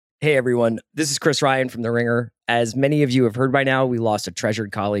Hey everyone, this is Chris Ryan from The Ringer. As many of you have heard by now, we lost a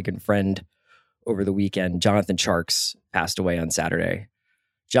treasured colleague and friend over the weekend. Jonathan Tjarks passed away on Saturday.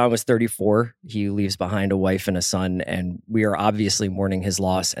 John was 34. He leaves behind a wife and a son, and we are obviously mourning his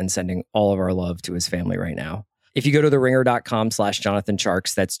loss and sending all of our love to his family right now. If you go to theringer.com/Jonathan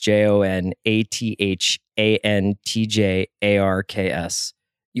Tjarks, that's JONATHANTJARKS,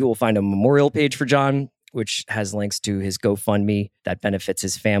 you will find a memorial page for John, which has links to his GoFundMe that benefits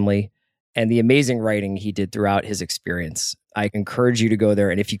his family and the amazing writing he did throughout his experience. I encourage you to go there,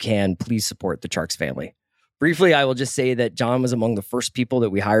 and if you can, please support the Tjarks family. Briefly, I will just say that John was among the first people that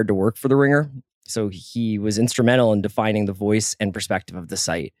we hired to work for The Ringer, so he was instrumental in defining the voice and perspective of the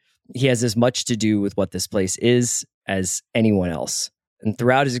site. He has as much to do with what this place is as anyone else. And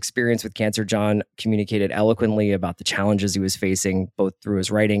throughout his experience with cancer, John communicated eloquently about the challenges he was facing, both through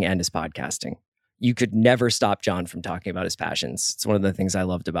his writing and his podcasting. You could never stop John from talking about his passions. It's one of the things I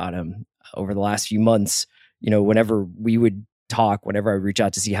loved about him. Over the last few months, whenever we would talk, whenever I would reach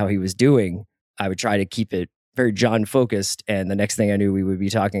out to see how he was doing, I would try to keep it very John focused. And the next thing I knew, we would be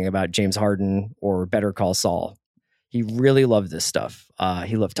talking about James Harden or Better Call Saul. He really loved this stuff.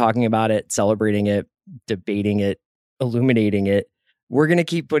 He loved talking about it, celebrating it, debating it, illuminating it. We're going to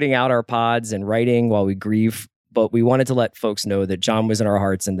keep putting out our pods and writing while we grieve, but we wanted to let folks know that John was in our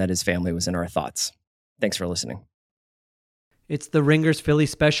hearts and that his family was in our thoughts. Thanks for listening. It's the Ringers Philly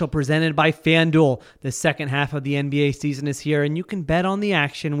special presented by FanDuel. The second half of the NBA season is here, and you can bet on the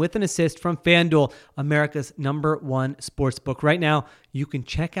action with an assist from FanDuel, America's #1 sportsbook. Right now, you can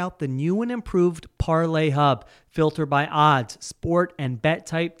check out the new and improved Parlay Hub. Filter by odds, sport, and bet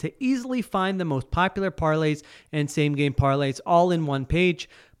type to easily find the most popular parlays and same-game parlays all in one page.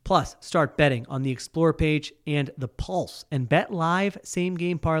 Plus, start betting on the Explore page and the Pulse and bet live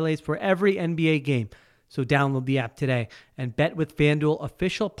same-game parlays for every NBA game. So download the app today and bet with FanDuel,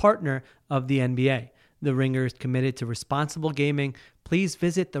 official partner of the NBA. The Ringer is committed to responsible gaming. Please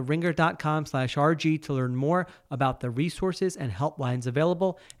visit theringer.com/RG to learn more about the resources and helplines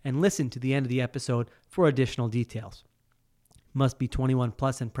available and listen to the end of the episode for additional details. Must be 21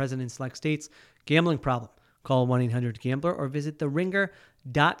 plus and present in select states. Gambling problem? Call 1-800-GAMBLER or visit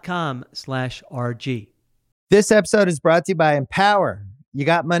theringer.com/RG. This episode is brought to you by Empower. You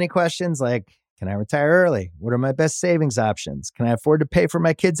got money questions like, can I retire early? What are my best savings options? Can I afford to pay for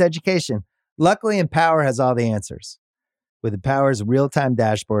my kids' education? Luckily, Empower has all the answers. With Empower's real-time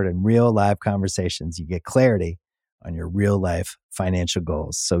dashboard and real live conversations, you get clarity on your real-life financial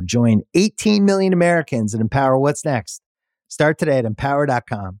goals. So join 18 million Americans and Empower What's Next. Start today at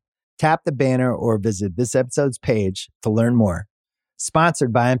empower.com. Tap the banner or visit this episode's page to learn more.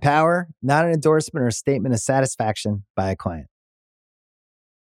 Sponsored by Empower, not an endorsement or a statement of satisfaction by a client.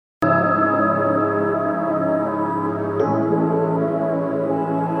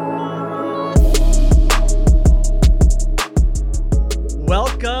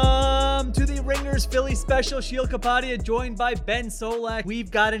 Welcome to the Ringers Philly special. Sheil Kapadia joined by Ben Solak.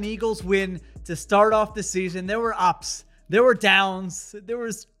 We've got an Eagles win to start off the season. There were ups, there were downs, there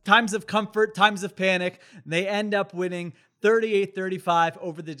was times of comfort, times of panic. They end up winning 38-35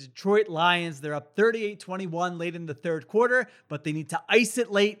 over the Detroit Lions. They're up 38-21 late in the third quarter, but they need to ice it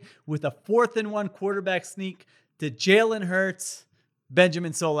late with a 4th-and-1 quarterback sneak to Jalen Hurts.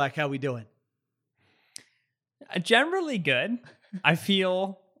 Benjamin Solak, how we doing? Generally good. I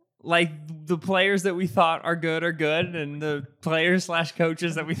feel like the players that we thought are good, and the players /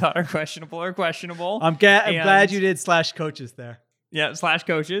 coaches that we thought are questionable are questionable. I'm glad you did / coaches there. Yeah, /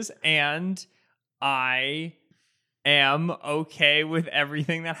 coaches. And I am okay with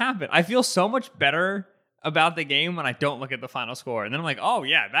everything that happened. I feel so much better about the game when I don't look at the final score. And then I'm like, oh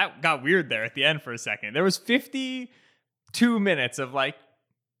yeah, that got weird there at the end for a second. There was 52 minutes of like,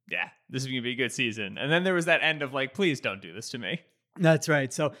 yeah, this is going to be a good season. And then there was that end of like, please don't do this to me. That's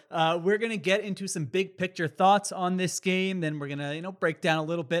right. So we're going to get into some big picture thoughts on this game. Then we're going to, break down a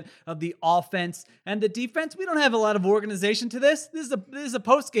little bit of the offense and the defense. We don't have a lot of organization to this. This is a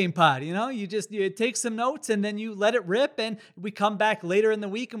post-game pod. You take some notes and then you let it rip. And we come back later in the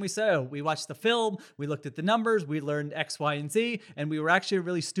week and we say, oh, we watched the film. We looked at the numbers. We learned X, Y, and Z. And we were actually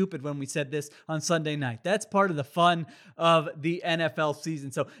really stupid when we said this on Sunday night. That's part of the fun of the NFL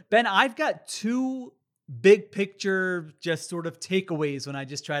season. So, Ben, I've got two big picture, just sort of takeaways when I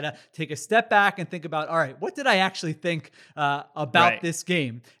just try to take a step back and think about, all right, what did I actually think about this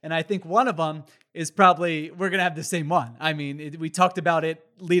game? And I think one of them is probably, we're going to have the same one. I mean, we talked about it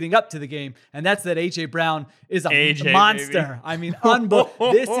leading up to the game, and that's that A.J. Brown is a monster. Baby. I mean,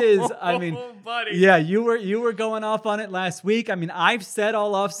 unbelievable. This is, I mean, buddy. Yeah, you were going off on it last week. I mean, I've said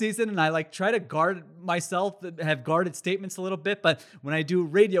all offseason, and I like try to guard myself, have guarded statements a little bit, but when I do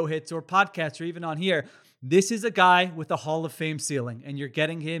radio hits or podcasts or even on here, this is a guy with a Hall of Fame ceiling, and you're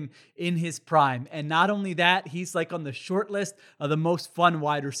getting him in his prime. And not only that, he's like on the short list of the most fun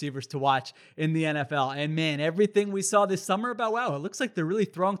wide receivers to watch in the NFL. And man, everything we saw this summer about, wow, it looks like they're really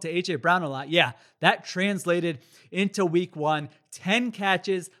throwing to A.J. Brown a lot. Yeah, that translated into week 1. 10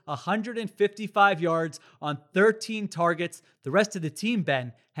 catches, 155 yards on 13 targets. The rest of the team,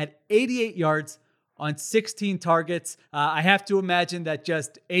 Ben, had 88 yards on 16 targets. I have to imagine that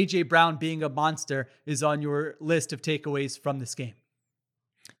just A.J. Brown being a monster is on your list of takeaways from this game.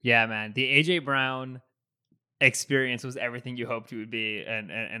 Yeah, man. The A.J. Brown experience was everything you hoped it would be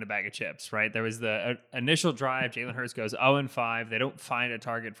and a bag of chips, right? There was the initial drive. Jalen Hurts goes 0-5. They don't find a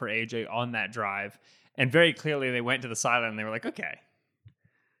target for A.J. on that drive. And very clearly they went to the sideline and they were like, okay,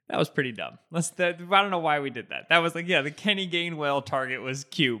 that was pretty dumb. I don't know why we did that. That was like, yeah, the Kenny Gainwell target was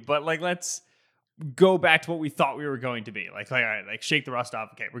cute, but like, let's go back to what we thought we were going to be. Like, all right, like shake the rust off.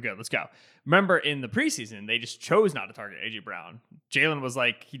 Okay, we're good. Let's go. Remember in the preseason, they just chose not to target A.J. Brown. Jalen was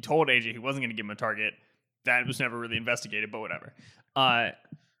like, he told A.J. he wasn't going to give him a target. That was never really investigated, but whatever.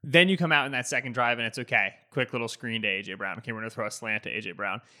 Then you come out in that second drive and it's okay. Quick little screen to A.J. Brown. Okay, we're going to throw a slant to A.J.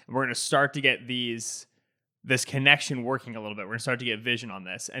 Brown. And we're going to start to get this connection working a little bit. We're going to start to get vision on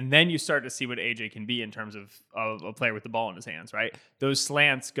this. And then you start to see what AJ can be in terms of a player with the ball in his hands, right? Those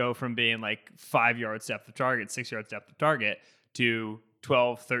slants go from being like 5 yards depth of target, 6 yards depth of target to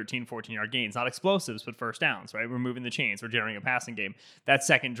 12, 13, 14-yard gains. Not explosives, but first downs, right? We're moving the chains. We're generating a passing game. That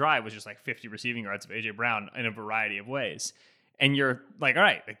second drive was just like 50 receiving yards of A.J. Brown in a variety of ways. And you're like, all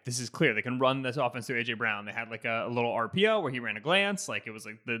right, like this is clear. They can run this offense through A.J. Brown. They had like a little RPO where he ran a glance. Like it was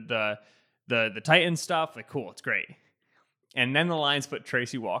like the Titans stuff, like cool, it's great. And then the Lions put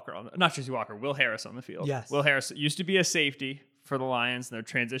Will Harris on the field. Yes. Will Harris used to be a safety for the Lions, and they're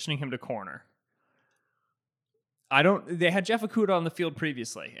transitioning him to corner. They had Jeff Okudah on the field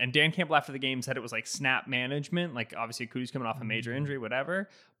previously, and Dan Campbell after the game said it was like snap management, like obviously Okudah's coming off a major injury, whatever,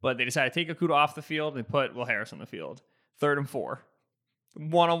 but they decided to take Okudah off the field and put Will Harris on the field. 3rd and 4.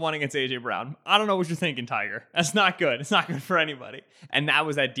 1-on-1 against A.J. Brown. I don't know what you're thinking, Tiger. That's not good. It's not good for anybody. And that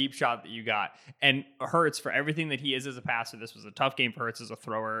was that deep shot that you got. And Hurts, for everything that he is as a passer, this was a tough game for Hurts as a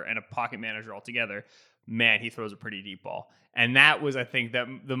thrower and a pocket manager altogether. Man, he throws a pretty deep ball. And that was, I think, that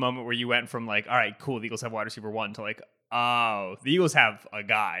the moment where you went from like, all right, cool, the Eagles have wide receiver 1 to like, oh, the Eagles have a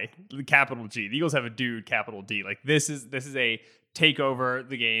guy, capital G. The Eagles have a dude, capital D. Like this is a take over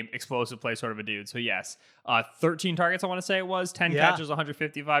the game, explosive play sort of a dude. So yes, 13 targets, I want to say it was, 10 catches,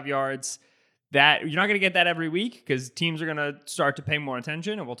 155 yards. That you're not going to get that every week because teams are going to start to pay more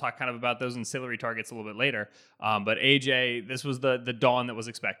attention, and we'll talk kind of about those ancillary targets a little bit later. But AJ, this was the dawn that was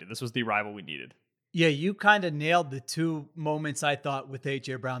expected. This was the arrival we needed. Yeah, you kind of nailed the two moments I thought with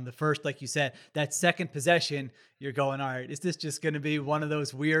A.J. Brown. The first, like you said, that second possession, you're going, all right, is this just going to be one of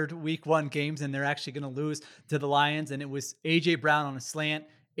those weird week 1 games and they're actually going to lose to the Lions? And it was A.J. Brown on a slant,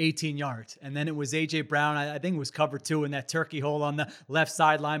 18 yards. And then it was A.J. Brown, I think it was cover 2 in that turkey hole on the left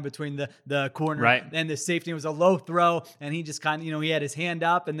sideline between the corner and the safety. It was a low throw, and he just kind of, he had his hand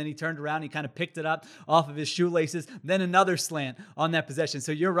up, and then he turned around, and he kind of picked it up off of his shoelaces. Then another slant on that possession.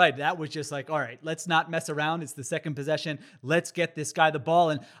 So you're right. That was just like, all right, let's not mess around. It's the second possession. Let's get this guy the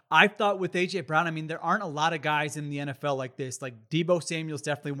ball. And I thought with A.J. Brown, I mean, there aren't a lot of guys in the NFL like this. Like Deebo Samuel's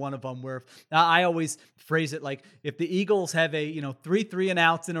definitely one of them, where I always phrase it like, if the Eagles have a, 3 and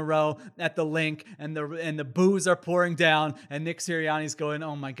outs in a row at the link and the boos are pouring down and Nick Sirianni's going,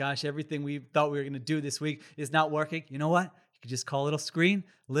 oh my gosh, everything we thought we were going to do this week is not working. You know what? You could just call it a screen,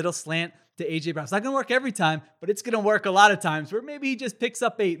 little slant to A.J. Brown. It's not going to work every time, but it's going to work a lot of times where maybe he just picks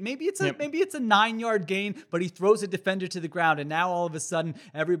up 8. Maybe it's a 9-yard gain, but he throws a defender to the ground. And now all of a sudden,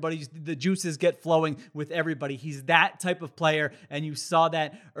 the juices get flowing with everybody. He's that type of player. And you saw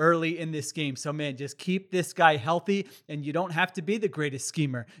that early in this game. So man, just keep this guy healthy, and you don't have to be the greatest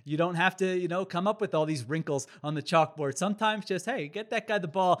schemer. You don't have to, come up with all these wrinkles on the chalkboard. Sometimes just, hey, get that guy the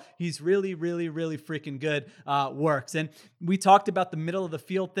ball. He's really, really, really freaking good. Works. And we talked about the middle of the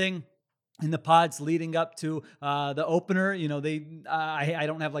field thing. in the pods leading up to the opener. I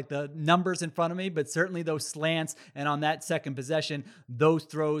don't have like the numbers in front of me, but certainly those slants and on that second possession, those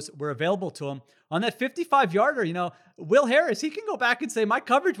throws were available to him. On that 55-yarder, Will Harris, he can go back and say, my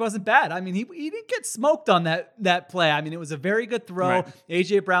coverage wasn't bad. I mean, he didn't get smoked on that play. I mean, it was a very good throw. Right.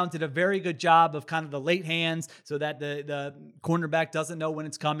 A.J. Brown did a very good job of kind of the late hands so that the cornerback doesn't know when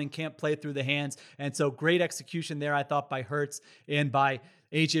it's coming, can't play through the hands. And so great execution there, I thought, by Hurts and by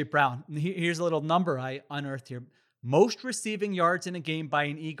A.J. Brown. Here's a little number I unearthed here. Most receiving yards in a game by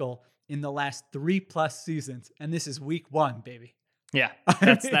an Eagle in the last 3+ seasons. And this is week 1, baby. Yeah,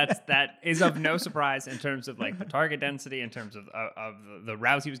 that is of no surprise in terms of like the target density, in terms of the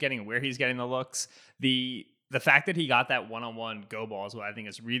routes he was getting and where he's getting the looks. The fact that he got that one-on-one go ball is what I think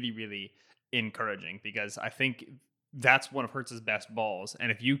is really, really encouraging, because I think that's one of Hurts' best balls.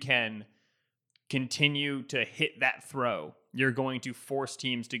 And if you can continue to hit that throw, you're going to force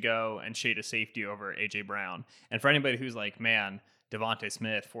teams to go and shade a safety over A.J. Brown. And for anybody who's like, man, Devontae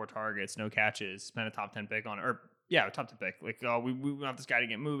Smith, 4 targets, no catches, spent a top 10 pick on it, or yeah, top 10 pick. Like, oh, we want this guy to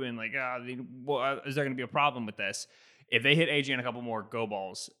get moving. Like, is there going to be a problem with this? If they hit AJ and a couple more go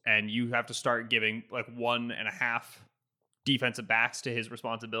balls, and you have to start giving like 1.5 defensive backs to his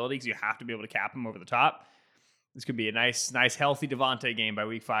responsibility, because you have to be able to cap him over the top, this could be a nice, healthy Devontae game by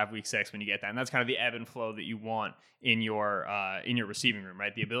week 5, week 6 when you get that. And that's kind of the ebb and flow that you want in your receiving room,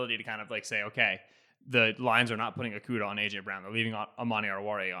 right? The ability to kind of like say, okay, the Lions are not putting Okudah on A.J. Brown. They're leaving Amani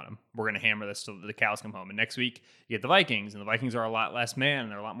Oruwariye on him. We're going to hammer this till the cows come home. And next week, you get the Vikings, and the Vikings are a lot less man,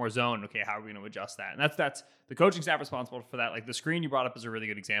 and they're a lot more zone. Okay, how are we going to adjust that? And that's the coaching staff responsible for that. Like the screen you brought up is a really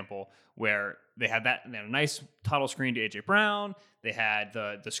good example where they had that, and they had a nice tunnel screen to A.J. Brown. They had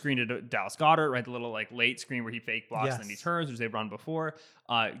the screen to Dallas Goedert, right? The little like late screen where he fake blocks and then he turns, which they've run before.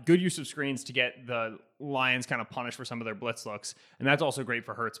 Good use of screens to get the Lions kind of punished for some of their blitz looks. And that's also great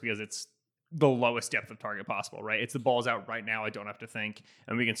for Hurts because it's the lowest depth of target possible, right? It's the ball's out right now. I don't have to think,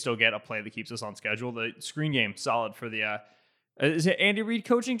 and we can still get a play that keeps us on schedule. The screen game, solid for the, is it Andy Reid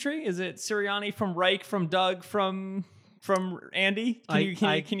coaching tree? Is it Sirianni from Reich, from Doug, from Andy?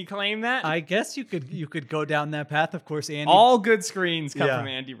 Can you claim that? I guess you could go down that path. Of course, Andy. All good screens come from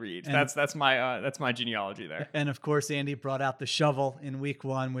Andy Reid. That's my genealogy there. And of course, Andy brought out the shovel in week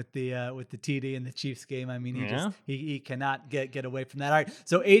 1 with the TD in the Chiefs game. I mean, he cannot get away from that. All right.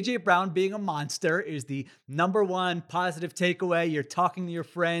 So A.J. Brown being a monster is the number 1 positive takeaway. You're talking to your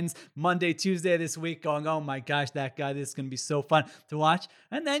friends Monday, Tuesday this week, going, "Oh my gosh, that guy! This is going to be so fun to watch."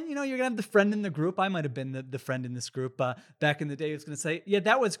 And then you're gonna have the friend in the group. I might have been the friend in this group. Back in the day, who's going to say, "Yeah,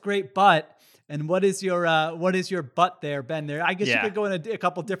 that was great, but," and what is your but there, Ben? There, I guess you could go in a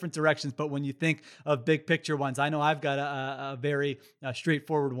couple different directions, but when you think of big picture ones, I know I've got a very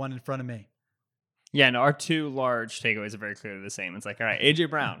straightforward one in front of me. Yeah, no, our 2 large takeaways are very clearly the same. It's like, all right, A.J.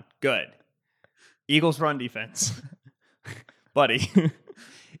 Brown, good. Eagles run defense, buddy.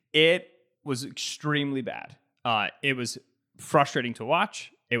 It was extremely bad. It was frustrating to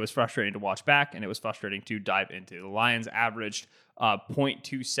watch. It was frustrating to watch back, and it was frustrating to dive into. The Lions averaged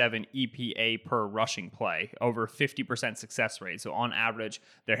 0.27 EPA per rushing play, over 50% success rate. So on average,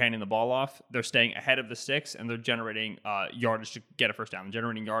 they're handing the ball off, they're staying ahead of the sticks, and they're generating yardage to get a first down,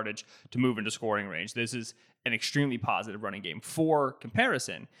 generating yardage to move into scoring range. This is an extremely positive running game. For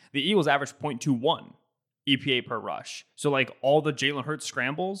comparison, the Eagles averaged 0.21 EPA per rush. So like all the Jalen Hurts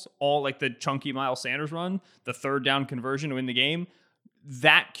scrambles, all like the chunky Miles Sanders run, the third down conversion to win the game,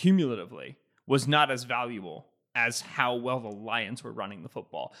 that cumulatively was not as valuable as how well the Lions were running the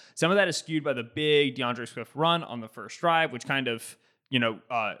football. Some of that is skewed by the big DeAndre Swift run on the first drive, which kind of,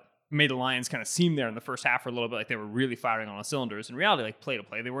 made the Lions kind of seem there in the first half for a little bit, like they were really firing on all cylinders. In reality, like play to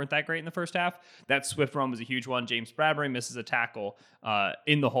play, they weren't that great in the first half. That Swift run was a huge one. James Bradbury misses a tackle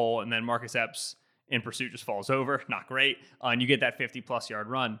in the hole, and then Marcus Epps in pursuit just falls over. Not great. And you get that 50-plus yard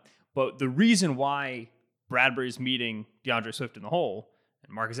run. But the reason why Bradbury's meeting DeAndre Swift in the hole,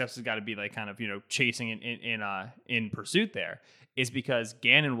 and Marcus Epps has got to be like kind of, chasing in pursuit there, is because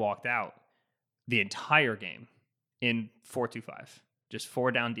Gannon walked out the entire game in 4-2-5. Just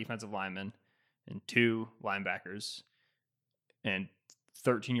 4 down defensive linemen and 2 linebackers and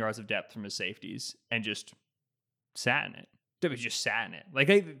 13 yards of depth from his safeties, and just sat in it. They just sat in it. Like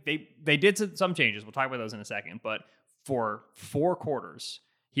they did some changes. We'll talk about those in a second. But for 4 quarters,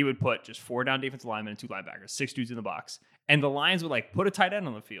 he would put just 4 down defensive linemen and 2 linebackers, 6 dudes in the box. And the Lions would like put a tight end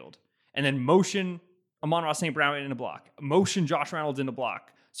on the field and then motion Amon-Ra St. Brown in a block, motion Josh Reynolds in a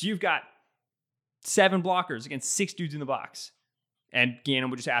block. So you've got 7 blockers against 6 dudes in the box. And Gannon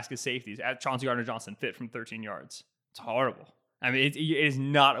would just ask his safeties. Chauncey Gardner-Johnson fit from 13 yards. It's horrible. I mean, it is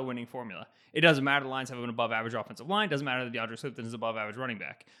not a winning formula. It doesn't matter the Lions have an above average offensive line. Doesn't matter that DeAndre Swift is above average running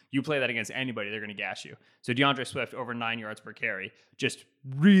back. You play that against anybody, they're going to gash you. So DeAndre Swift over 9 yards per carry, just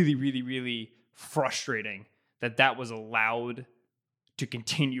really, really, really frustrating that was allowed to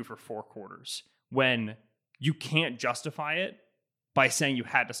continue for 4 quarters when you can't justify it by saying you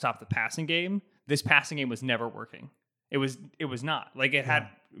had to stop the passing game. This passing game was never working. It was not. Like, it had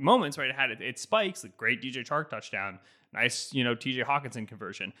moments, right? It had its spikes, like great DJ Chark touchdown, nice, TJ Hawkinson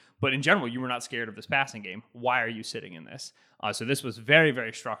conversion. But in general, you were not scared of this passing game. Why are you sitting in this? So this was very,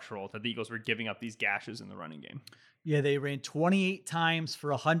 very structural that the Eagles were giving up these gashes in the running game. Yeah, they ran 28 times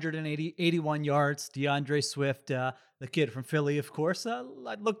for 81 yards. DeAndre Swift, the kid from Philly, of course,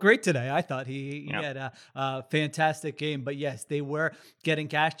 looked great today. I thought he had a fantastic game. But yes, they were getting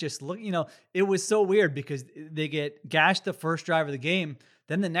gashed. Just look, it was so weird because they get gashed the first drive of the game.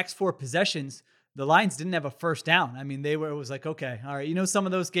 Then the next 4 possessions, the Lions didn't have a first down. I mean, it was like, okay, all right. Some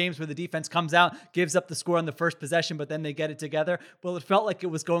of those games where the defense comes out, gives up the score on the first possession, but then they get it together. Well, it felt like it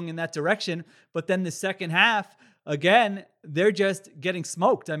was going in that direction. But then the second half, again, they're just getting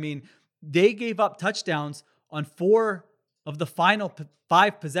smoked. I mean, they gave up touchdowns on 4 of the final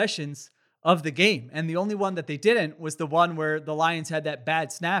 5 possessions of the game. And the only one that they didn't was the one where the Lions had that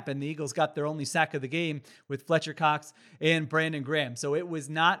bad snap and the Eagles got their only sack of the game with Fletcher Cox and Brandon Graham. So it was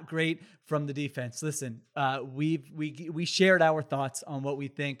not great from the defense. Listen, we shared our thoughts on what we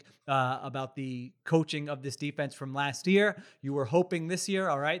think about the coaching of this defense from last year. You were hoping this year,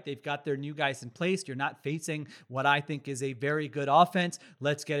 all right, they've got their new guys in place. You're not facing what I think is a very good offense.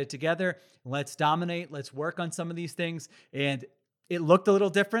 Let's get it together. Let's dominate. Let's work on some of these things. And it looked a little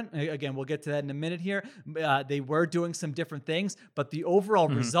different. Again, we'll get to that in a minute here. They were doing some different things, but the overall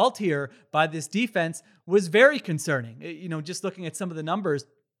result here by this defense was very concerning. Just looking at some of the numbers,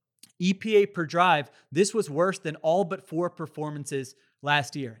 EPA per drive, this was worse than all but 4 performances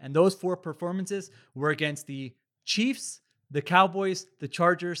last year. And those 4 performances were against the Chiefs, the Cowboys, the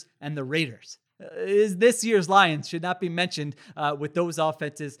Chargers, and the Raiders. This year's Lions should not be mentioned with those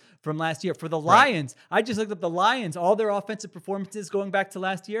offenses from last year. For the Lions, I just looked up the Lions, all their offensive performances going back to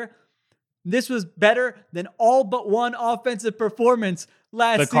last year. This was better than all but 1 offensive performance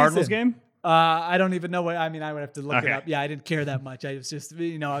last season. The Cardinals game? I don't even know I would have to look it up. Yeah, I didn't care that much. I was just,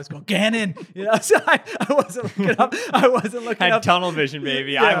 I was going, Gannon. So I wasn't looking up. Had tunnel vision,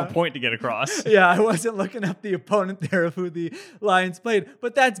 baby. Yeah. I have a point to get across. Yeah, I wasn't looking up the opponent there of who the Lions played.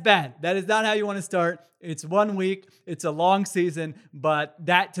 But that's bad. That is not how you want to start. It's 1 week. It's a long season. But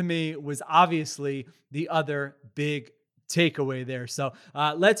that, to me, was obviously the other big takeaway there. So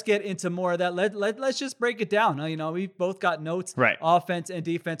let's get into more of that. Let's just break it down. We've both got notes, right? Offense and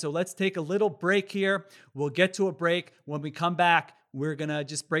defense. So let's take a little break here. We'll get to a break. When we come back, we're going to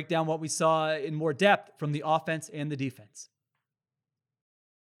just break down what we saw in more depth from the offense and the defense.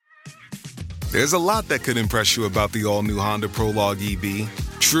 There's a lot that could impress you about the all-new Honda Prologue EV.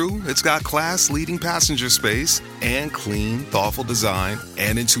 True, it's got class-leading passenger space and clean, thoughtful design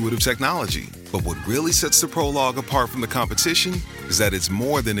and intuitive technology. But what really sets the Prologue apart from the competition is that it's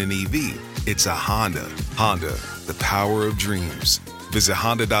more than an EV. It's a Honda. Honda, the power of dreams. Visit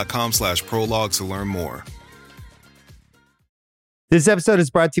honda.com/prologue to learn more. This episode is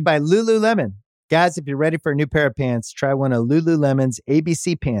brought to you by Lululemon. Guys, if you're ready for a new pair of pants, try one of Lululemon's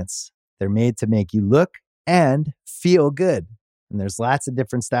ABC pants. They're made to make you look and feel good. And there's lots of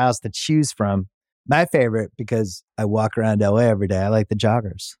different styles to choose from. My favorite, because I walk around LA every day, I like the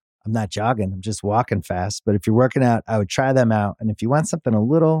joggers. I'm not jogging, I'm just walking fast. But if you're working out, I would try them out. And if you want something a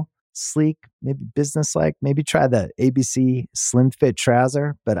little sleek, maybe business-like, maybe try the ABC Slim Fit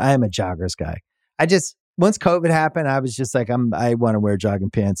trouser. But I am a joggers guy. Once COVID happened, I was just like, I want to wear jogging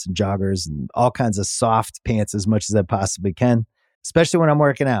pants and joggers and all kinds of soft pants as much as I possibly can, especially when I'm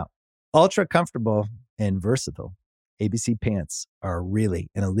working out. Ultra comfortable and versatile. ABC pants are really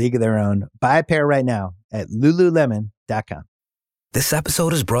in a league of their own. Buy a pair right now at Lululemon.com. This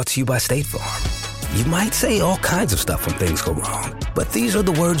episode is brought to you by State Farm. You might say all kinds of stuff when things go wrong, but these are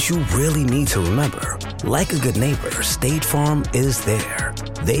the words you really need to remember. Like a good neighbor, State Farm is there.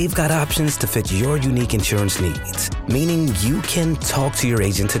 They've got options to fit your unique insurance needs, meaning you can talk to your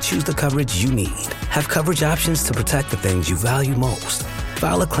agent to choose the coverage you need. Have coverage options to protect the things you value most.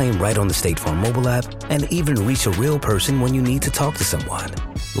 File a claim right on the State Farm mobile app and even reach a real person when you need to talk to someone.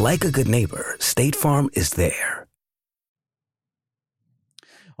 Like a good neighbor, State Farm is there.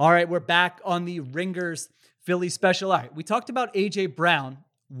 All right, we're back on the Ringers Philly special. All right, we talked about A.J. Brown.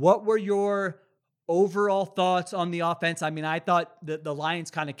 What were your overall thoughts on the offense. I mean, I thought the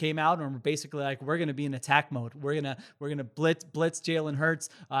Lions kind of came out and were basically like, we're going to be in attack mode. We're going to blitz Jalen Hurts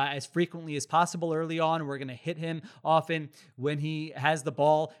as frequently as possible early on. We're going to hit him often when he has the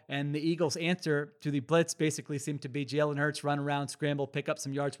ball. And the Eagles' answer to the blitz basically seemed to be Jalen Hurts, run around, scramble, pick up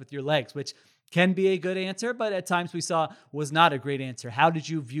some yards with your legs, which can be a good answer, but at times we saw was not a great answer. How did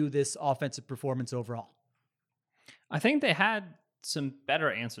you view this offensive performance overall? I think they had some better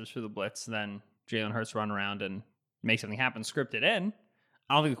answers for the blitz than Jalen Hurts run around and make something happen scripted in.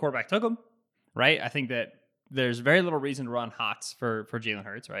 I don't think the quarterback took them, right? I think that there's very little reason to run hots for Jalen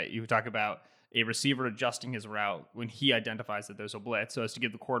Hurts, right? You talk about a receiver adjusting his route when he identifies that there's a blitz so as to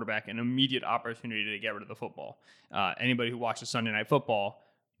give the quarterback an immediate opportunity to get rid of the football. Anybody who watches Sunday Night Football,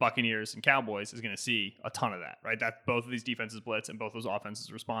 Buccaneers and Cowboys, is going to see a ton of that, right? That both of these defenses blitz and both those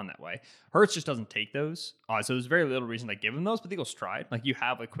offenses respond that way. Hurts just doesn't take those. So there's very little reason to give him those, but the Eagles tried. Like, you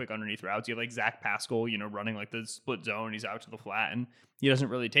have like quick underneath routes. You have like Zach Pascal, running like the split zone. He's out to the flat and he doesn't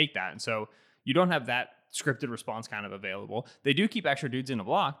really take that. And so you don't have that scripted response kind of available. They do keep extra dudes in the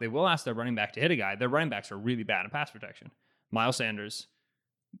block. They will ask their running back to hit a guy. Their running backs are really bad in pass protection. Miles Sanders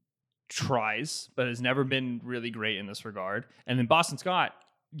tries, but has never been really great in this regard. And then Boston Scott,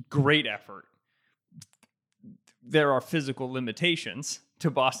 great effort. There are physical limitations to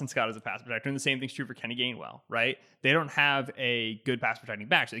Boston Scott as a pass protector, and the same thing's true for Kenny Gainwell, right? They don't have a good pass protecting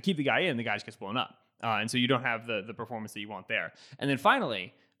back, so they keep the guy in, the guy just gets blown up. And so you don't have the performance that you want there. And then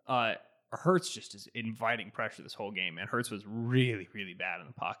finally, Hurts just is inviting pressure this whole game, and Hurts was really, really bad in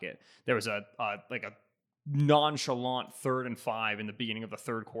the pocket. There was a nonchalant 3rd and 5 in the beginning of the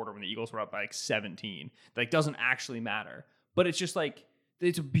third quarter when the Eagles were up by like 17. Like, doesn't actually matter, but it's just like,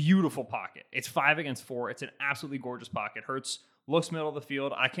 it's a beautiful pocket. It's 5 against 4. It's an absolutely gorgeous pocket. Hurts looks middle of the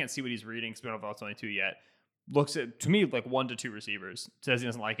field. I can't see what he's reading because we don't know if it's only 2 yet. Looks at, to me, like 1 to 2 receivers. Says he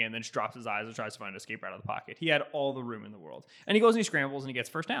doesn't like it, and then just drops his eyes and tries to find an escape route out of the pocket. He had all the room in the world. And he goes and he scrambles and he gets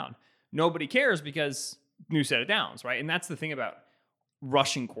first down. Nobody cares because new set of downs, right? And that's the thing about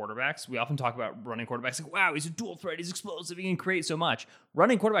rushing quarterbacks. We often talk about running quarterbacks like, wow, he's a dual threat. He's explosive. He can create so much.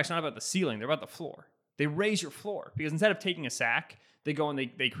 Running quarterbacks not about the ceiling. They're about the floor. They raise your floor because instead of taking a sack, they go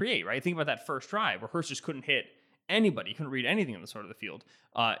and they create, right? Think about that first drive where Hurts just couldn't hit anybody. He couldn't read anything on the side of the field.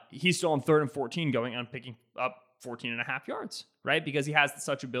 He's still on 3rd and 14 going on picking up 14 and a half yards, right? Because he has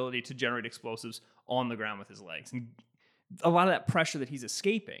such ability to generate explosives on the ground with his legs. And a lot of that pressure that he's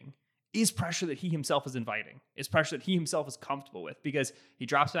escaping is pressure that he himself is inviting. It's pressure that he himself is comfortable with because he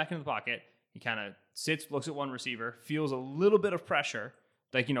drops back into the pocket. He kind of sits, looks at one receiver, feels a little bit of pressure,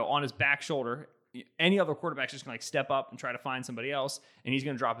 like, on his back shoulder. Any other quarterback's just going to like step up and try to find somebody else, and he's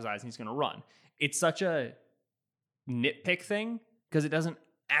going to drop his eyes and he's going to run. It's such a nitpick thing because it doesn't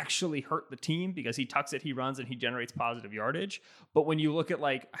actually hurt the team because he tucks it, he runs, and he generates positive yardage. But when you look at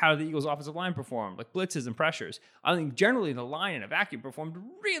like how the Eagles' offensive line performed, like blitzes and pressures, I think generally the line in a vacuum performed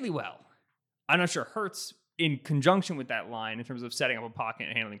really well. I'm not sure Hurts, in conjunction with that line in terms of setting up a pocket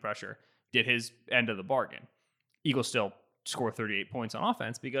and handling pressure, did his end of the bargain. Eagles still score 38 points on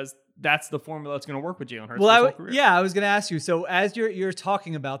offense because that's the formula that's going to work with Jalen Hurts. Well, I was going to ask you. So as you're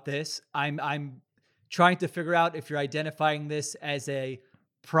talking about this, I'm trying to figure out if you're identifying this as a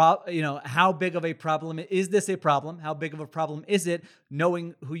how big of a problem is this a problem? How big of a problem is it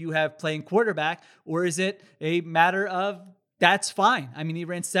knowing who you have playing quarterback, or is it a matter of that's fine? I mean, he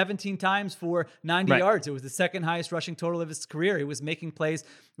ran 17 times for 90 yards. It was the second highest rushing total of his career. He was making plays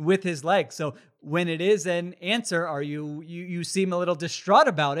with his legs. So when it is an answer, are you seem a little distraught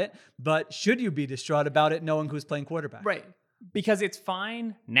about it, but should you be distraught about it knowing who's playing quarterback? Right. Because it's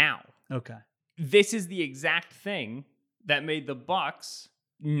fine now. Okay. This is the exact thing that made the Bucs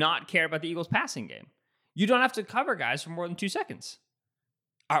not care about the Eagles passing game. You don't have to cover guys for more than 2 seconds.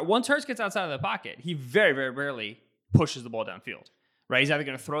 Once Hurts gets outside of the pocket, he very, very rarely pushes the ball downfield, right? He's either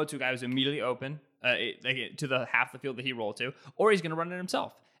going to throw it to a guy who's immediately open to the half the field that he rolled to, or he's going to run it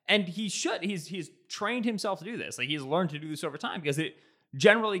himself. And he should. He's trained himself to do this. Like, he's learned to do this over time because it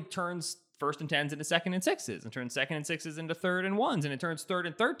generally turns 1st and 10s into 2nd and 6s, and turns 2nd and 6s into 3rd and 1s, and it turns 3rd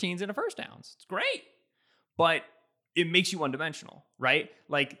and 13s into first downs. It's great. But it makes you one-dimensional, right?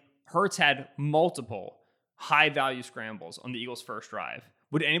 Like, Hurts had multiple high-value scrambles on the Eagles' first drive.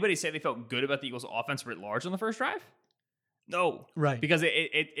 Would anybody say they felt good about the Eagles' offense writ large on the first drive? No. Right. Because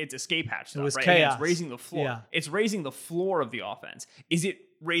it's escape hatch stuff, it was right? chaos. Again, it's raising the floor. Yeah. It's raising the floor of the offense. Is it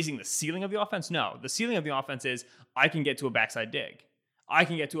raising the ceiling of the offense? No. The ceiling of the offense is I can get to a backside dig. I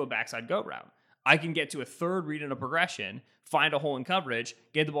can get to a backside go route. I can get to a third read in a progression, find a hole in coverage,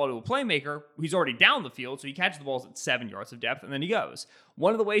 get the ball to a playmaker. He's already down the field, so he catches the balls at 7 yards of depth, and then he goes.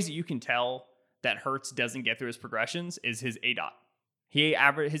 One of the ways that you can tell that Hurts doesn't get through his progressions is his ADOT.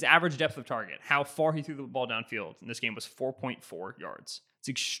 His average depth of target, how far he threw the ball downfield in this game, was 4.4 yards. It's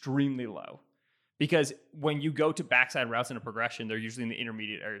extremely low. Because when you go to backside routes in a progression, they're usually in the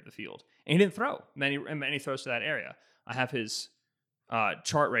intermediate area of the field. And he didn't throw many throws to that area. I have his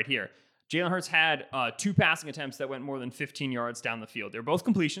chart right here. Jalen Hurts had 2 passing attempts that went more than 15 yards down the field. They were both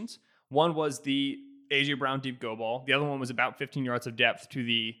completions. One was the A.J. Brown deep go ball. The other one was about 15 yards of depth to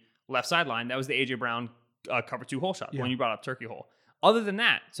the left sideline. That was the A.J. Brown cover 2 hole shot, the one you brought up, turkey hole. Other than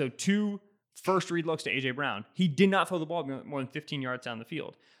that, so 2 first read looks to A.J. Brown. He did not throw the ball more than 15 yards down the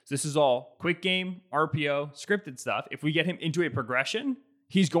field. So this is all quick game, RPO, scripted stuff. If we get him into a progression,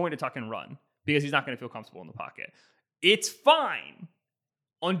 he's going to tuck and run because he's not going to feel comfortable in the pocket. It's fine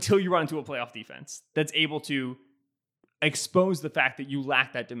until you run into a playoff defense that's able to expose the fact that you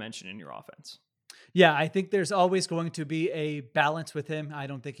lack that dimension in your offense. Yeah, I think there's always going to be a balance with him. I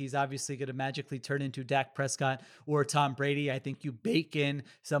don't think he's obviously going to magically turn into Dak Prescott or Tom Brady. I think you bake in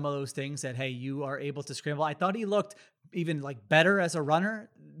some of those things that, hey, you are able to scramble. I thought he looked even like better as a runner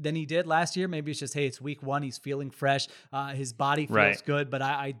than he did last year. Maybe it's just, hey, it's week 1. He's feeling fresh. His body feels good, but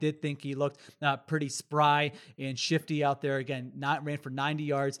I did think he looked pretty spry and shifty out there. Again, ran for 90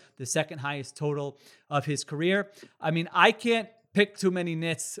 yards, the second highest total of his career. I mean, I can't pick too many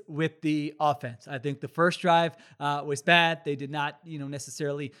nits with the offense. I think the first drive was bad. They did not,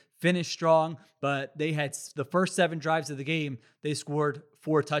 necessarily finish strong, but they had the first 7 drives of the game. They scored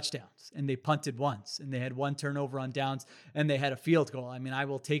 4 touchdowns and they punted once and they had 1 turnover on downs and they had a field goal. I mean, I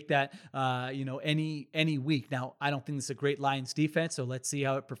will take that, any week. Now, I don't think this is a great Lions defense, so let's see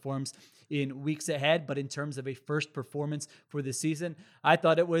how it performs in weeks ahead. But in terms of a first performance for the season, I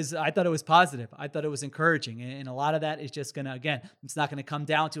thought it was positive. I thought it was encouraging. And a lot of that is just going to, again, it's not going to come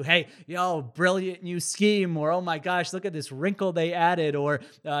down to, hey, brilliant new scheme, or, oh my gosh, look at this wrinkle they added, or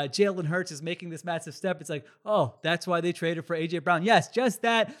Jalen Hurts is making this massive step. It's like, oh, that's why they traded for A.J. Brown. Yes, just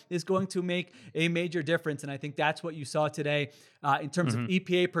that is going to make a major difference. And I think that's what you saw today. In terms of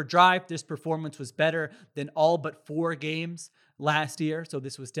EPA per drive, this performance was better than all but 4 games last year. So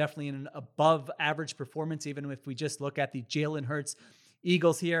this was definitely an above average performance, even if we just look at the Jalen Hurts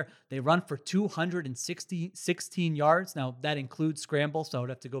Eagles here. They run for 216 yards. Now, that includes scrambles, so I would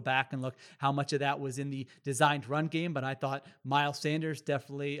have to go back and look how much of that was in the designed run game. But I thought Miles Sanders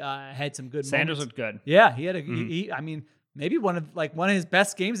definitely had some good Sanders moments. looked good. Yeah, he had maybe one of his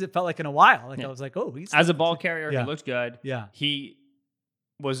best games, it felt like, in a while. I was like, oh, he's as a ball carrier, he looked good. Yeah. He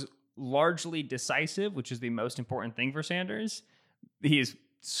was largely decisive, which is the most important thing for Sanders. He's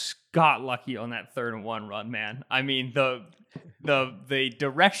got lucky on that 3rd and 1 run, man. I mean, the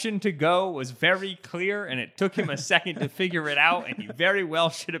direction to go was very clear, and it took him a second to figure it out, and he very well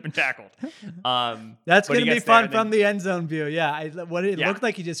should have been tackled. That's going to be fun from the end zone view. Yeah, it looked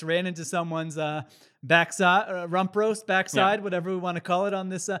like he just ran into someone's backside, rump roast, backside, whatever we want to call it on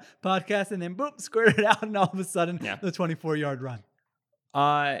this podcast, and then boom, squared it out, and all of a sudden, the 24-yard run.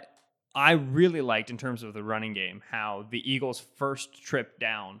 I really liked, in terms of the running game, how the Eagles' first trip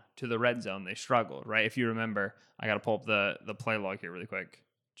down to the red zone, they struggled, right? If you remember, I got to pull up the play log here really quick.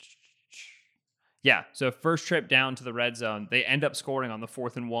 Yeah, so first trip down to the red zone, they end up scoring on the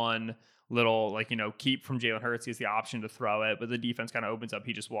 4th and 1, little, keep from Jalen Hurts. He has the option to throw it, but the defense kind of opens up.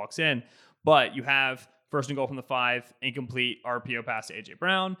 He just walks in. But you have 1st and goal from the 5, incomplete RPO pass to A.J.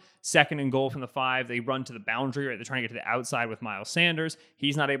 Brown. 2nd and goal from the 5, they run to the boundary, right? They're trying to get to the outside with Miles Sanders.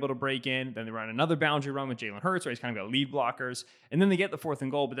 He's not able to break in. Then they run another boundary run with Jalen Hurts, where he's kind of got lead blockers. And then they get the 4th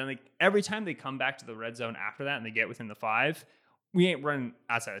and goal, but then every time they come back to the red zone after that and they get within the 5, we ain't running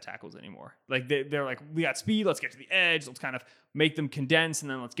outside of tackles anymore. They're like, we got speed, let's get to the edge, let's kind of make them condense,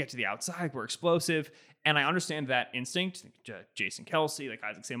 and then let's get to the outside, we're explosive. And I understand that instinct. Jason Kelce,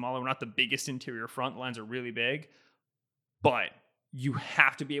 Isaac Seumalo, we're not the biggest interior front, lines are really big, but you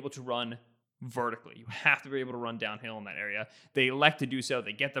have to be able to run vertically. You have to be able to run downhill in that area. They elect to do so.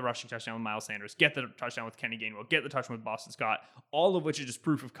 They get the rushing touchdown with Miles Sanders, get the touchdown with Kenny Gainwell, get the touchdown with Boston Scott, all of which is just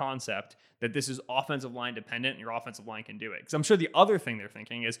proof of concept that this is offensive line dependent and your offensive line can do it. Because I'm sure the other thing they're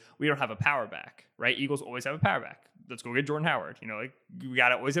thinking is, we don't have a power back, right? Eagles always have a power back. Let's go get Jordan Howard. We got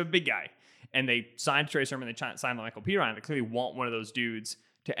to always have a big guy. And they signed Trey Sermon, they signed Michael Pirine. They clearly want one of those dudes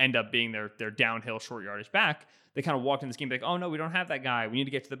to end up being their downhill short yardage back. They kind of walked in this game like, oh no, we don't have that guy. We need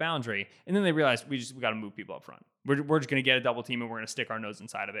to get to the boundary. And then they realized we got to move people up front. We're just going to get a double team and we're going to stick our nose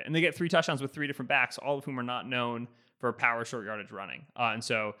inside of it. And they get 3 touchdowns with 3 different backs, all of whom are not known for power short yardage running. And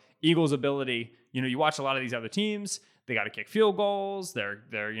so Eagles' ability, you watch a lot of these other teams, they got to kick field goals.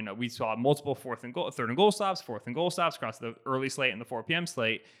 We saw multiple 3rd and goal stops, 4th and goal stops across the early slate and the 4 p.m.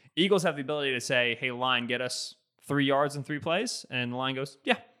 slate. Eagles have the ability to say, hey, line, get us 3 yards in 3 plays. And the line goes,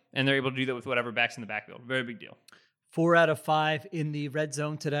 yeah. And they're able to do that with whatever backs in the backfield. Very big deal. 4 out of 5 in the red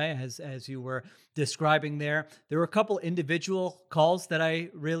zone today, as you were describing there. There were a couple individual calls that I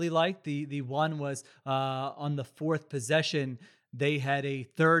really liked. The one was on the 4th possession. They had a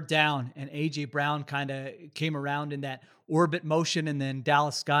 3rd down, and A.J. Brown kind of came around in that orbit motion, and then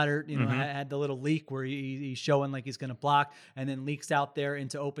Dallas Goedert, had the little leak where he's showing like he's going to block, and then leaks out there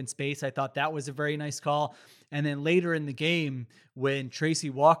into open space. I thought that was a very nice call. And then later in the game, when Tracy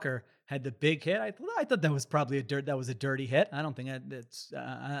Walker had the big hit, I thought that was probably a dirty hit. I don't think that's.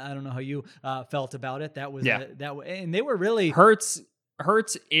 I don't know how you felt about it. That was and they were really Hurts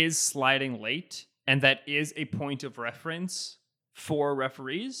is sliding late, and that is a point of reference for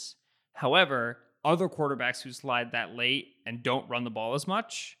referees. However, other quarterbacks who slide that late and don't run the ball as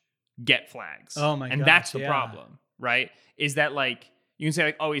much get flags. Oh my god! And that's the problem, right? Is that like you can say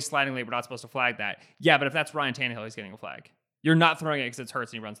like, oh, he's sliding late, we're not supposed to flag that. Yeah, but if that's Ryan Tannehill, he's getting a flag. You're not throwing it because it's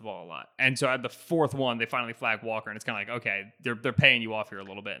Hurts and he runs the ball a lot. And so at the 4th one, they finally flag Walker, and it's kind of like, okay, they're paying you off here a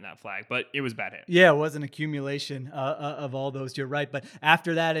little bit in that flag, but it was a bad hit. Yeah, it was an accumulation of all those. You're right. But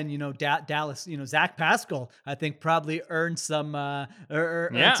after that, and Dallas, Zach Pascal, I think probably earned some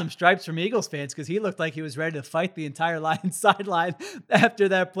earned some stripes from Eagles fans, because he looked like he was ready to fight the entire Lions sideline after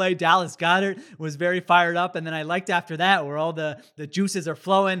that play. Dallas Goedert was very fired up, and then I liked after that where all the juices are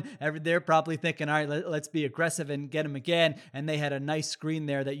flowing. They're probably thinking, all right, let's be aggressive and get him again. And they had a nice screen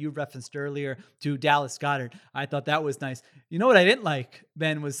there that you referenced earlier to Dallas Goedert. I thought that was nice. You know what I didn't like,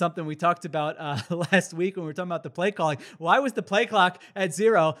 Ben, was something we talked about last week when we were talking about the play calling. Why was the play clock at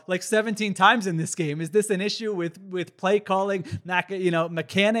 0 like 17 times in this game? Is this an issue with play calling,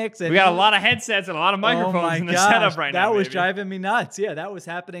 mechanics? And we got a lot of headsets and a lot of microphones in the setup right now. That was driving me nuts. Yeah, that was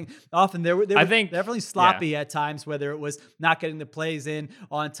happening often. They were definitely sloppy at times, whether it was not getting the plays in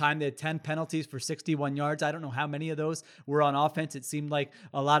on time. They had 10 penalties for 61 yards. I don't know how many of those were on offense. It seemed like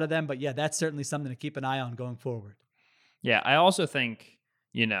a lot of them, but yeah, that's certainly something to keep an eye on going forward. Yeah, I also think,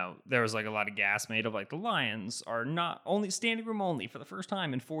 there was like a lot of gas made of like the Lions are not only standing room only for the first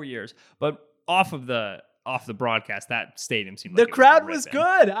time in 4 years, but off the broadcast, that stadium seemed like the crowd was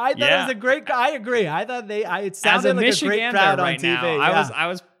good. I thought it was a great. I agree. I thought it sounded like a great crowd on TV. Now, I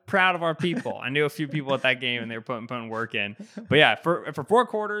was proud of our people. I knew a few people at that game, and they were putting work in. But yeah, for 4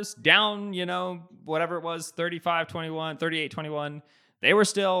 quarters, down, whatever it was, 35-21, 38-21, they were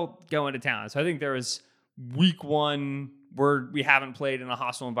still going to town. So I think there was week 1 where we haven't played in a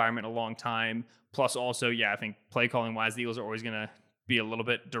hostile environment in a long time. Plus also, I think play calling wise, the Eagles are always going to be a little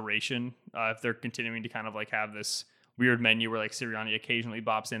bit duration if they're continuing to kind of like have this weird menu where like Sirianni occasionally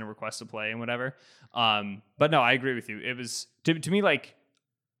bops in a request to play and whatever. But no, I agree with you. It was to me like,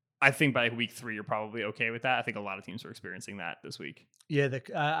 I think by week 3, you're probably okay with that. I think a lot of teams are experiencing that this week. Yeah,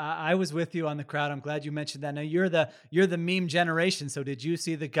 I was with you on the crowd. I'm glad you mentioned that. Now you're the meme generation. So did you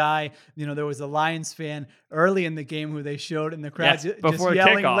see the guy? There was a Lions fan early in the game who they showed in the crowd just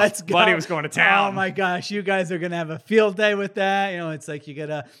yelling, kickoff, "Let's go!" Buddy was going to town. Oh my gosh, you guys are gonna have a field day with that. It's like you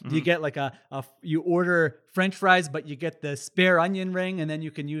get like you order French fries, but you get the spare onion ring, and then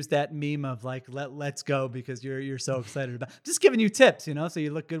you can use that meme of like let's go because you're so excited about. Just giving you tips, so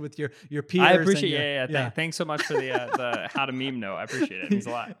you look good with your peers. I appreciate. Thanks so much for the how to meme note. I appreciate it. It means a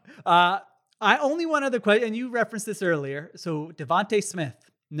lot. I only one other question, and you referenced this earlier. So Devontae Smith,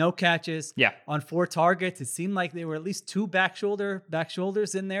 no catches. Yeah. On 4 targets. It seemed like there were at least 2 back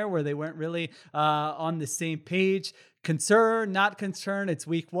shoulders in there where they weren't really on the same page. Concern, not concern. It's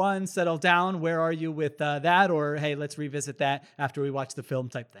week 1. Settle down. Where are you with that? Or, hey, let's revisit that after we watch the film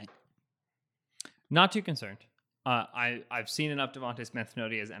type thing. Not too concerned. I've seen enough Devontae Smith to know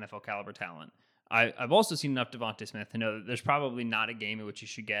that he has NFL caliber talent. I've also seen enough Devontae Smith to know that there's probably not a game in which you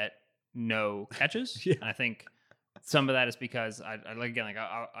should get no catches. Yeah. And I think some of that is because I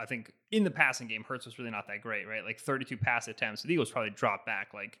think in the passing game, Hurts was really not that great, right? Like 32 pass attempts. The Eagles probably dropped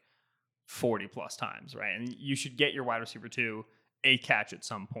back like 40 plus times, right? And you should get your wide receiver 2 a catch at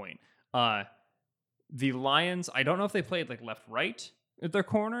some point. The Lions, I don't know if they played like left-right at their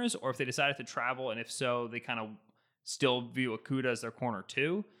corners or if they decided to travel, and if so, they kind of still view Okudah as their corner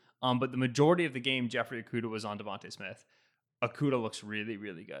 2. But the majority of the game, Jeffrey Okudah was on Devontae Smith. Okudah looks really,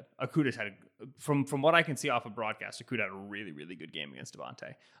 really good. Okudah's had from what I can see off of broadcast, Okudah had a really, really good game against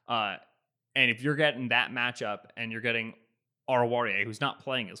Devontae. And if you're getting that matchup and you're getting Arouarieh, who's not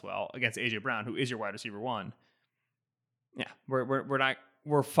playing as well, against A.J. Brown, who is your wide receiver 1, yeah,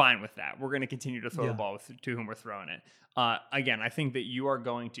 we're fine with that. We're going to continue to throw the ball to whom we're throwing it. Again, I think that you are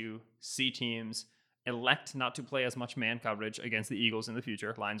going to see teams elect not to play as much man coverage against the Eagles in the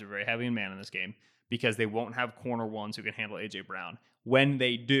future. Lions are very heavy in man in this game because they won't have corner 1s who can handle A.J. Brown. When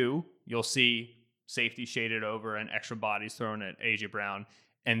they do, you'll see safety shaded over and extra bodies thrown at A.J. Brown,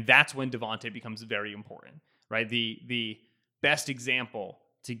 and that's when Devontae becomes very important, right? The best example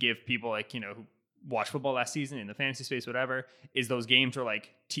to give people like, who watch football last season in the fantasy space, whatever, is those games where like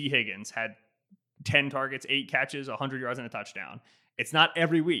T. Higgins had 10 targets, 8 catches, 100 yards and a touchdown. It's not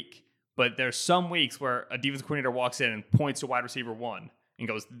every week, but there's some weeks where a defensive coordinator walks in and points to wide receiver 1 and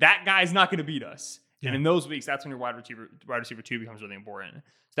goes, that guy's not going to beat us. Yeah. And in those weeks, that's when your wide receiver 2 becomes really important.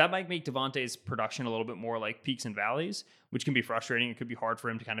 So that might make Devontae's production a little bit more like peaks and valleys, which can be frustrating. It could be hard for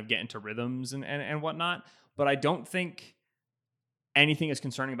him to kind of get into rhythms and whatnot. But I don't think anything is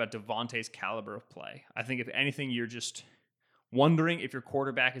concerning about Devontae's caliber of play. I think if anything, you're just wondering if your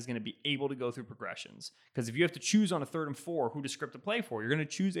quarterback is going to be able to go through progressions. Because if you have to choose on a 3rd and 4 who to script a play for, you're going to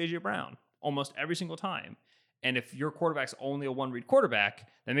choose A.J. Brown almost every single time. And if your quarterback's only a one-read quarterback,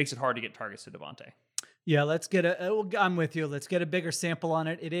 that makes it hard to get targets to Devontae. Yeah, let's get I'm with you. Let's get a bigger sample on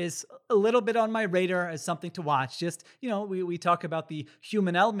it. It is a little bit on my radar as something to watch. Just, we talk about the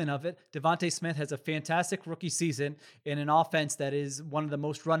human element of it. Devontae Smith has a fantastic rookie season in an offense that is one of the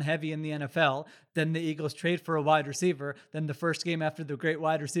most run heavy in the NFL. Then the Eagles trade for a wide receiver. Then the first game after the great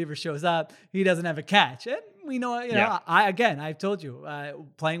wide receiver shows up, he doesn't have a catch. And we know, I've told you,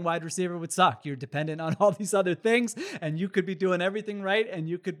 playing wide receiver would suck. You're dependent on all these other things, and you could be doing everything right, and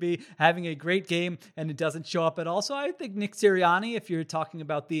you could be having a great game, and it doesn't show up at all. So I think Nick Sirianni, if you're talking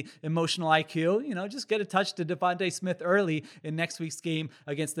about the emotional IQ, just get a touch to Devontae Smith early in next week's game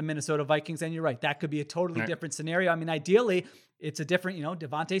against the Minnesota Vikings. And you're right, that could be a totally different scenario. I mean, ideally, it's a different,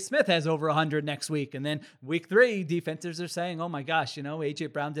 Devontae Smith has over 100 next week. And then week 3, defenders are saying, oh my gosh, A.J.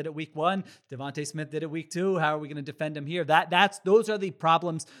 Brown did it week 1. Devontae Smith did it week 2. How are we going to defend him here? Those are the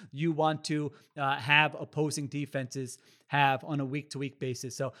problems you want to have opposing defenses have on a week-to-week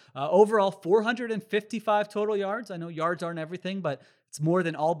basis. So overall, 455 total yards. I know yards aren't everything, but it's more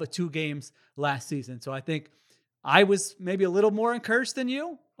than all but 2 games last season. So I think I was maybe a little more encouraged than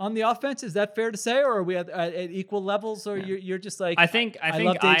you on the offense. Is that fair to say, or are we at equal levels, or you're just like, I think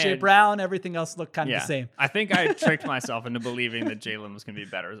loved A.J. Brown. Everything else looked kind of the same. I think I tricked myself into believing that Jalen was going to be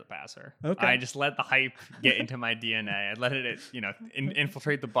better as a passer. Okay. I just let the hype get into my DNA. I let it,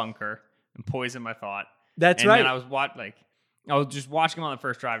 infiltrate the bunker and poison my thought. That's right. And then I was just watching him on the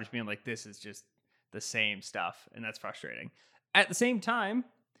first drive, just being like, this is just the same stuff, and that's frustrating. At the same time,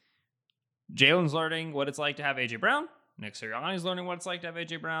 Jalen's learning what it's like to have A.J. Brown. Nick Sirianni's learning what it's like to have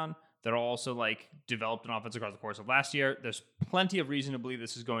A.J. Brown. They're also developed an offense across the course of last year. There's plenty of reason to believe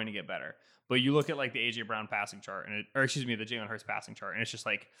this is going to get better. But you look at the A.J. Brown passing chart, the Jalen Hurts passing chart, and it's just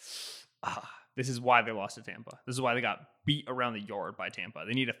this is why they lost to Tampa. This is why they got beat around the yard by Tampa.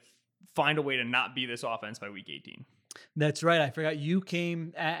 They need to find a way to not be this offense by week 18. That's right. I forgot you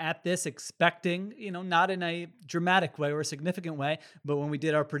came at this expecting, not in a dramatic way or a significant way, but when we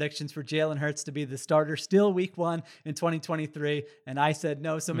did our predictions for Jalen Hurts to be the starter still week 1 in 2023, and I said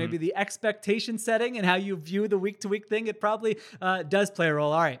no. So maybe the expectation setting and how you view the week-to-week thing, it probably does play a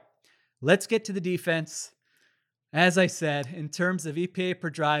role. All right, let's get to the defense. As I said, in terms of EPA per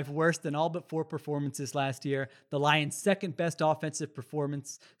drive, worse than all but 4 performances last year. The Lions' second best offensive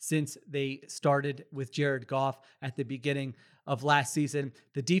performance since they started with Jared Goff at the beginning of last season.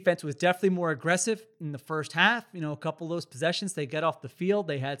 The defense was definitely more aggressive in the first half. A couple of those possessions, they get off the field.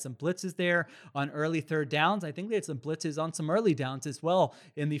 They had some blitzes there on early 3rd downs. I think they had some blitzes on some early downs as well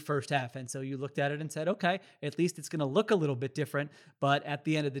in the first half. And so you looked at it and said, okay, at least it's going to look a little bit different. But at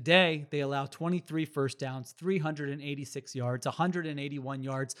the end of the day, they allow 23 first downs, 386 yards, 181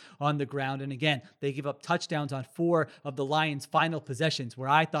 yards on the ground. And again, they give up touchdowns on 4 of the Lions' final possessions, where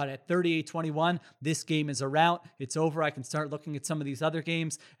I thought at 38-21, this game is a rout. It's over. I can start looking at some of these other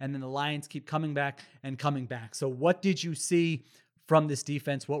games, and then the Lions keep coming back and coming back. So what did you see from this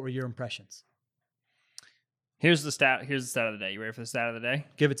defense? What were your impressions? Here's the stat of the day. You ready for the stat of the day?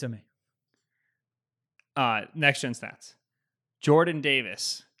 Give it to me. Next gen stats. Jordan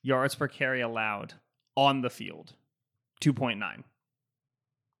Davis, yards per carry allowed on the field, 2.9.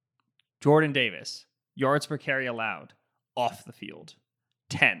 Jordan Davis, yards per carry allowed off the field,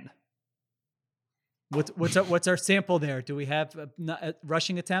 10. What's our sample there? Do we have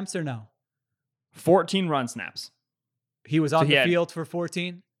rushing attempts or no? 14 run snaps. He was on the field for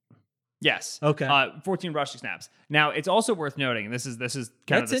 14? Yes. Okay. 14 rushing snaps. Now, it's also worth noting, and this is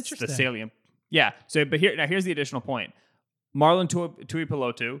kind of the salient. Yeah. So, but here's the additional point. Marlon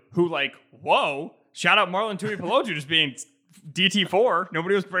Tuipulotu, who shout out Marlon Tuipulotu just being DT4.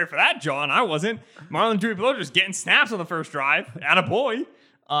 Nobody was prepared for that, John. I wasn't. Marlon Tuipulotu just getting snaps on the first drive. Attaboy.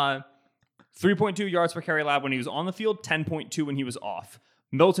 3.2 yards per carry allowed when he was on the field, 10.2 when he was off.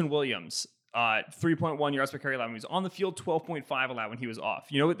 Milton Williams, 3.1 yards per carry allowed when he was on the field, 12.5 allowed when he was off.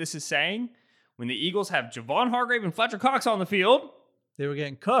 You know what this is saying? When the Eagles have Javon Hargrave and Fletcher Cox on the field, they were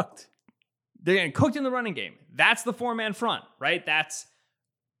getting cooked. They're getting cooked in the running game. That's the 4-man front, right? That's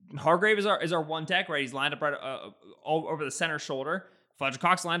Hargrave is our one tech, right? He's lined up right all over the center shoulder. Fletcher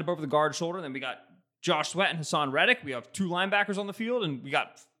Cox lined up over the guard shoulder. And then we got Josh Sweat and Hassan Reddick. We have 2 linebackers on the field, and we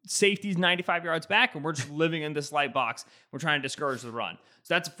got safeties 95 yards back, and we're just living in this light box. We're trying to discourage the run.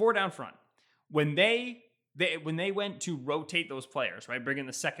 So that's a 4-down front. When they went to rotate those players, right, bring in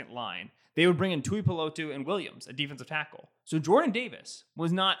the second line, they would bring in Tuipulotu and Williams, a defensive tackle. So Jordan Davis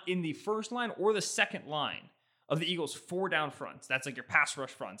was not in the first line or the second line of the Eagles' 4-down fronts. That's like your pass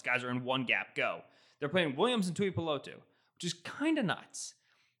rush fronts. Guys are in one gap, go. They're playing Williams and Tuipulotu, which is kind of nuts.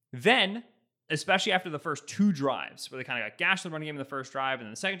 Then, especially after the first 2 drives, where they kind of got gashed in the running game in the first drive, and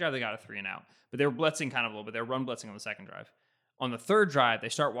then the second drive, they got a 3-and-out. But they were blitzing kind of a little bit. They were run blitzing on the second drive. On the third drive, they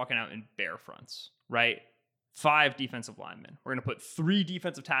start walking out in bare fronts, right? 5 defensive linemen. We're going to put 3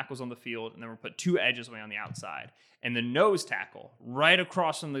 defensive tackles on the field, and then we're going to put 2 edges away on the outside. And the nose tackle right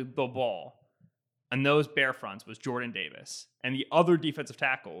across from the ball on those bare fronts was Jordan Davis. And the other defensive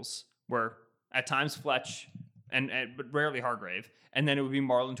tackles were at times Fletch, but rarely Hargrave. And then it would be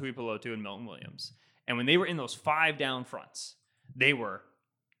Marlon Tuipulotu and Milton Williams. And when they were in those 5-down fronts, they were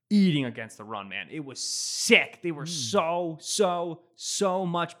eating against the run, man. It was sick. They were so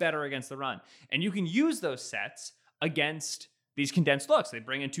much better against the run. And you can use those sets against these condensed looks. They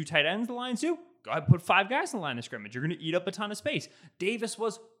bring in 2 tight ends, the Lions do. Go ahead and put 5 guys in the line of scrimmage. You're going to eat up a ton of space. Davis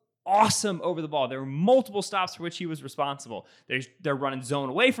was awesome over the ball. There were multiple stops for which he was responsible. They're running zone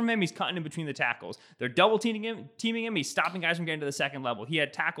away from him. He's cutting in between the tackles. They're double teaming him. He's stopping guys from getting to the second level. He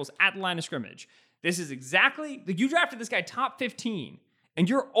had tackles at the line of scrimmage. This is exactly, you drafted this guy top 15, and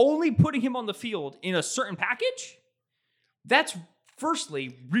you're only putting him on the field in a certain package? That's,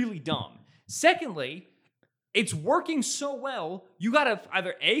 firstly, really dumb. Secondly, it's working so well, you got to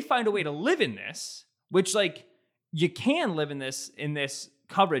either A, find a way to live in this, which, like, you can live in this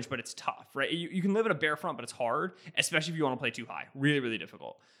coverage, but it's tough, right? You can live in a bare front, but it's hard, especially if you want to play too high. Really, really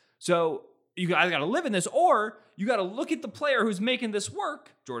difficult. So you either got to live in this, or you got to look at the player who's making this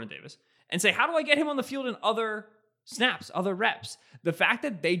work, Jordan Davis, and say, how do I get him on the field in other snaps, other reps? The fact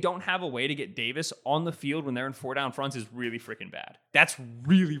that they don't have a way to get Davis on the field when they're in 4-down fronts is really freaking bad. That's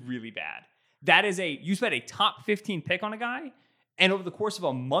really, really bad. That is you spent a top 15 pick on a guy, and over the course of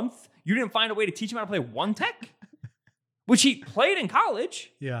a month, you didn't find a way to teach him how to play one tech, which he played in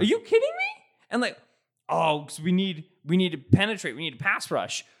college. Yeah. Are you kidding me? And like, because we need to penetrate, we need to pass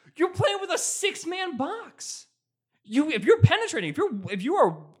rush. You're playing with a 6-man box. If you're penetrating, if you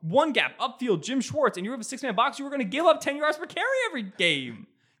are one gap upfield, Jim Schwartz, and you have a 6-man box, you are going to give up 10 yards per carry every game.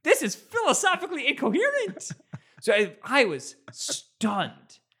 This is philosophically incoherent. So I was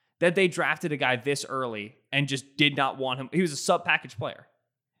stunned that they drafted a guy this early and just did not want him. He was a sub-package player.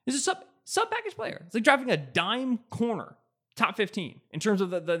 He's a sub-package player. It's like drafting a dime corner, top 15, in terms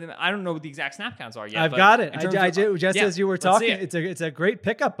of the I don't know what the exact snap counts are yet. I've got it. Just yeah, as you were talking, it's a great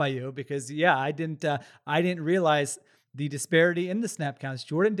pickup by you, because I didn't realize the disparity in the snap counts.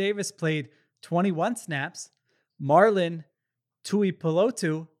 Jordan Davis played 21 snaps. Marlon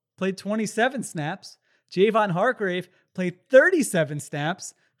Tuipulotu played 27 snaps. Javon Hargrave played 37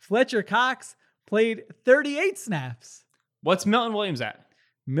 snaps. Fletcher Cox played 38 snaps. What's Milton Williams at?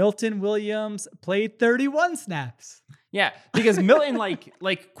 Milton Williams played 31 snaps. Yeah, because Milton,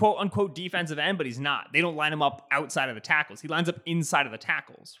 like quote unquote defensive end, but he's not. They don't line him up outside of the tackles. He lines up inside of the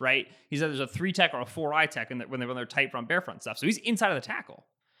tackles, right? He's either a 3 tech or a 4-eye tech when they run their tight front, bare front stuff. So he's inside of the tackle.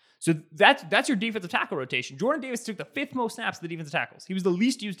 So that's your defensive tackle rotation. Jordan Davis took the 5th most snaps of the defensive tackles. He was the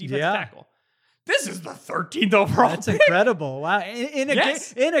least used defensive tackle. This is the 13th overall. That's pick. incredible. Wow. In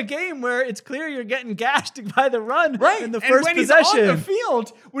a game where it's clear you're getting gashed by the run in the first when possession. When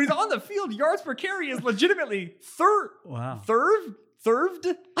he's on the field, yards per carry is legitimately thirded,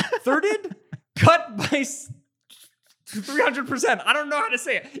 cut by 300%. I don't know how to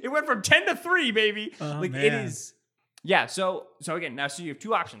say it. It went from 10 to 3, baby. Oh, it is. Yeah. So again, so you have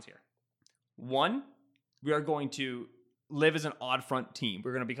 2 options here. One, we are going to live as an odd front team.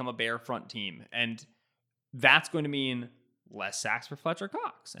 We're going to become a bare front team. And that's going to mean less sacks for Fletcher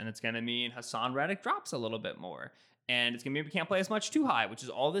Cox. And it's going to mean Hassan Reddick drops a little bit more. And it's going to mean we can't play as much too high, which is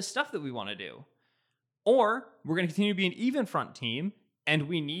all this stuff that we want to do. Or we're going to continue to be an even front team, and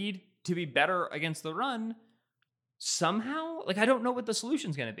we need to be better against the run somehow. Like, I don't know what the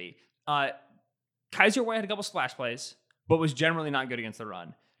solution is going to be. Kaiser White had a couple splash plays, but was generally not good against the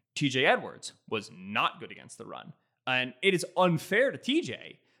run. TJ Edwards was not good against the run. And it is unfair to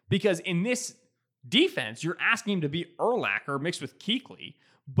TJ, because in this defense, you're asking him to be Urlacher mixed with Kuechly,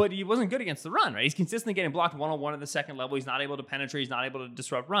 but he wasn't good against the run, right? He's consistently getting blocked one-on-one at the second level. He's not able to penetrate. He's not able to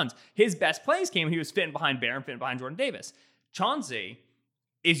disrupt runs. His best plays came when he was fitting behind Bear and fitting behind Jordan Davis. Chauncey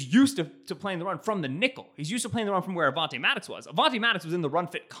is used to playing the run from the nickel. He's used to playing the run from where Avonte Maddox was. Avonte Maddox was in the run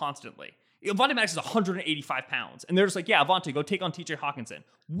fit constantly. Avonte Maddox is 185 pounds. And they're just like, yeah, Avonte, go take on TJ Hawkinson.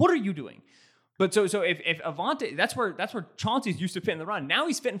 What are you doing? But so if Avonte, that's where Chauncey's used to fit in the run. Now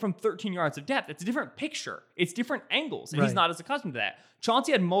he's fitting from 13 yards of depth. It's a different picture. It's different angles. And he's not as accustomed to that.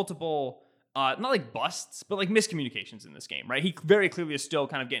 Chauncey had multiple, not like busts, but like miscommunications in this game, right? He very clearly is still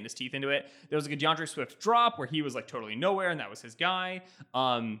kind of getting his teeth into it. There was like a DeAndre Swift drop where he was like totally nowhere, and that was his guy.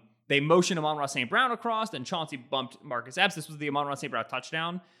 They motioned Amon-Ra St. Brown across, then Chauncey bumped Marcus Epps. This was the Amon-Ra St. Brown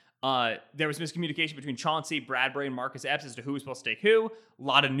touchdown. There was miscommunication between Chauncey, Bradbury, and Marcus Epps as to who was supposed to take who. A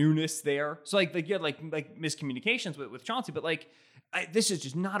lot of newness there. So like you had like miscommunications with Chauncey, but like this is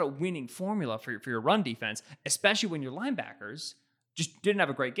just not a winning formula for your run defense, especially when your linebackers just didn't have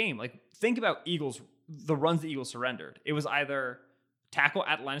a great game. Like think about the runs the Eagles surrendered. It was either tackle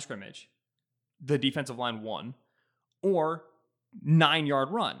at the line of scrimmage, the defensive line won, or 9-yard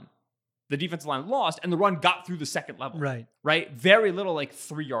run. The defensive line lost, and the run got through the second level. Right? Very little like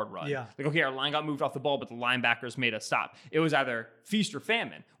 3-yard run. Yeah. Like, okay, our line got moved off the ball, but the linebackers made us stop. It was either feast or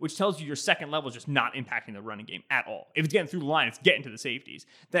famine, which tells you your second level is just not impacting the running game at all. If it's getting through the line, it's getting to the safeties.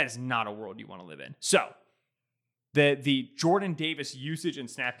 That is not a world you want to live in. So the Jordan Davis usage and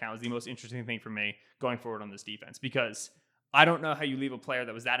snap count is the most interesting thing for me going forward on this defense, because I don't know how you leave a player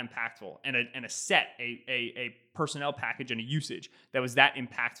that was that impactful and a personnel package and a usage that was that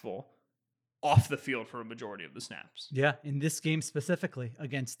impactful off the field for a majority of the snaps. Yeah, in this game specifically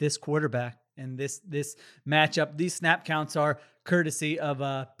against this quarterback and this matchup, these snap counts are courtesy of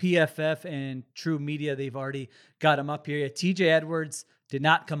PFF and True Media. They've already got them up here. TJ Edwards did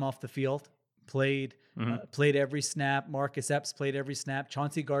not come off the field, played every snap. Marcus Epps played every snap.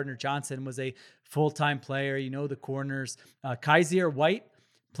 Chauncey Gardner-Johnson was a full-time player. You know, the corners. Kaiser White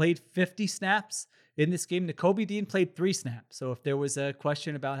played 50 snaps. In this game, Nakobe Dean played 3 snaps. So if there was a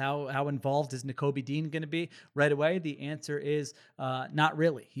question about how involved is Nakobe Dean going to be right away, the answer is not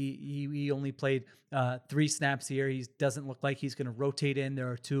really. He only played 3 snaps here. He doesn't look like he's going to rotate in.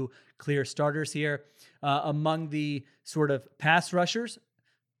 There are 2 clear starters here. Among the sort of pass rushers,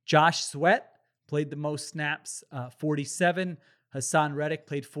 Josh Sweat played the most snaps, 47. Hassan Reddick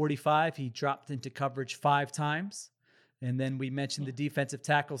played 45. He dropped into coverage 5 times. And then we mentioned the defensive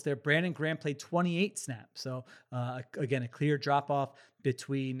tackles there. Brandon Graham played 28 snaps. So again, a clear drop off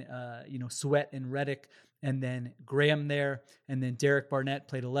between Sweat and Reddick, and then Graham there. And then Derek Barnett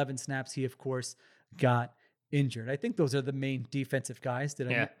played 11 snaps. He of course got injured. I think those are the main defensive guys.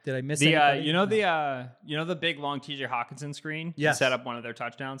 Did I miss anybody? The big long TJ Hawkinson screen to set up one of their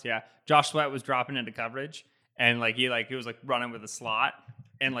touchdowns. Yeah, Josh Sweat was dropping into coverage, and he was running with a slot.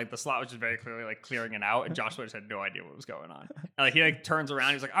 And the slot was just very clearly clearing it out, and Joshua just had no idea what was going on. And he turns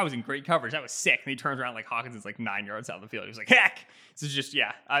around, he's like, "I was in great coverage, that was sick." And he turns around, Hawkinson's 9 yards out of the field. He was like, "Heck!" So just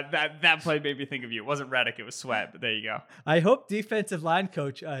that play made me think of you. It wasn't Reddick, it was Sweat. But there you go. I hope defensive line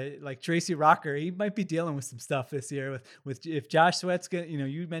coach Tracy Rocker, he might be dealing with some stuff this year with if Josh Sweat's gonna,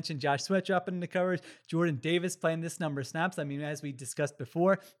 you mentioned Josh Sweat dropping into coverage, Jordan Davis playing this number of snaps. I mean, as we discussed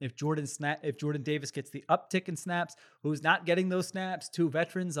before, if Jordan Davis gets the uptick in snaps, who's not getting those snaps? 2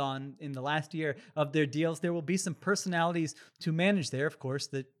 veterans in the last year of their deals. There will be some personalities to manage there. Of course,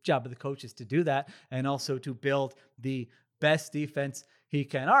 the job of the coach is to do that and also to build the best defense he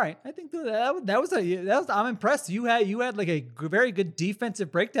can. All right, I think that was I'm impressed. You had a very good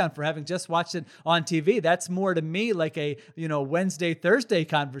defensive breakdown for having just watched it on TV. That's more to me like a Wednesday, Thursday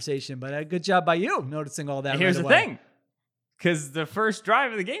conversation. But a good job by you noticing all that. Here's right the away. thing, because the first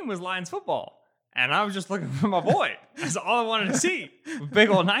drive of the game was Lions football. And I was just looking for my boy. That's all I wanted to see. Big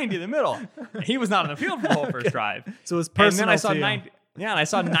old 90 in the middle. He was not on the field for the whole first drive. So it was personal. And then I saw 90. Yeah, and I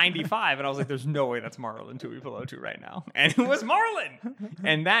saw 95, and I was like, "There's no way that's Marlon Tuipulotu right now." And it was Marlon.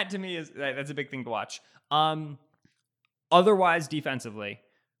 And that to me that's a big thing to watch. Otherwise, defensively,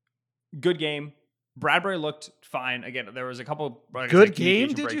 good game. Bradbury looked fine. Again, there was a couple good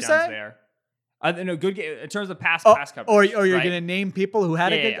game. Did you say? There. No, good game in terms of pass coverage. Or you're going to name people who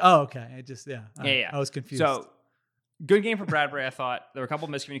had a good. Yeah. Oh, okay. I was confused. So, good game for Bradbury. I thought there were a couple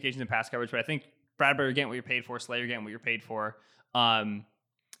of miscommunications in pass coverage, but I think Bradbury, you're getting what you're paid for. Slater, you're getting what you're paid for.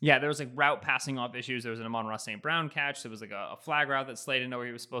 There was route passing off issues. There was an Amon-Ra St. Brown catch. There was a flag route that Slay didn't know where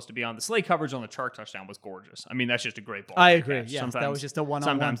he was supposed to be on. The Slay coverage on the Chark touchdown was gorgeous. I mean, that's just a great ball. I agree. Yeah, that was just a one-on-one.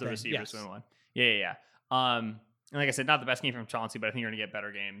 Sometimes the receivers win one. Yeah. And like I said, not the best game from Chauncey, but I think you're going to get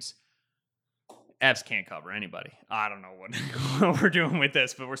better games. Epps can't cover anybody. I don't know what we're doing with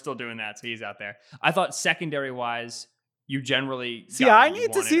this, but we're still doing that, so he's out there. I thought secondary-wise, you generally... I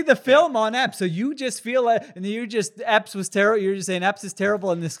need to see the film on Epps, so you just feel Epps was terrible. You're just saying Epps is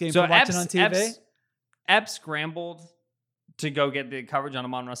terrible in this game for watching on TV? Epps scrambled to go get the coverage on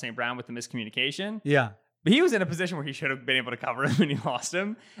Amon-Ra St. Brown with the miscommunication. Yeah. But he was in a position where he should have been able to cover him, and he lost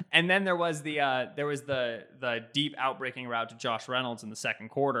him. And then there was the deep outbreaking route to Josh Reynolds in the second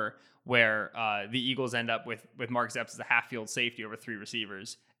quarter, where the Eagles end up with Mark Zepps as a half-field safety over 3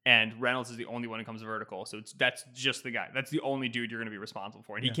 receivers, and Reynolds is the only one who comes vertical. So that's just the guy. That's the only dude you're going to be responsible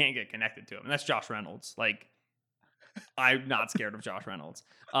for, and he can't get connected to him. And that's Josh Reynolds. Like, I'm not scared of Josh Reynolds.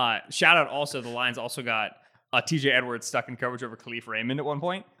 Shout out also, the Lions also got TJ Edwards stuck in coverage over Khalif Raymond at one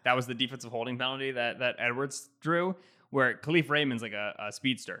point. That was the defensive holding penalty that Edwards drew, where Khalif Raymond's like a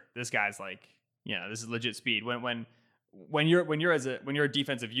speedster. This guy's like, this is legit speed. When you're a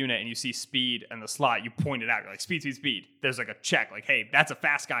defensive unit and you see speed in the slot, you point it out. You're like, speed. There's like a check, like, hey, that's a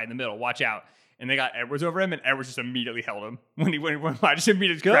fast guy in the middle. Watch out. And they got Edwards over him, and Edwards just immediately held him when I just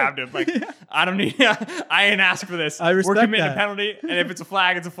immediately grabbed him. Like, I ain't asked for this. I respect We're committing that. a penalty, and if it's a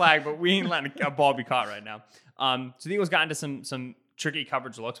flag, it's a flag. But we ain't letting a ball be caught right now. So the Eagles got into some tricky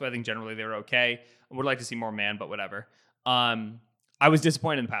coverage looks, but I think generally they were okay. I would like to see more man, but whatever. I was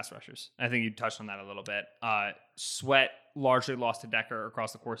disappointed in the pass rushers. I think you touched on that a little bit. Sweat largely lost to Decker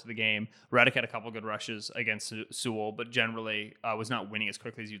across the course of the game. Reddick had a couple good rushes against Sewell, but generally was not winning as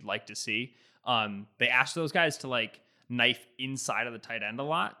quickly as you'd like to see. They asked those guys to like knife inside of the tight end a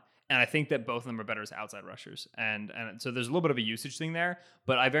lot. And I think that both of them are better as outside rushers. And so there's a little bit of a usage thing there.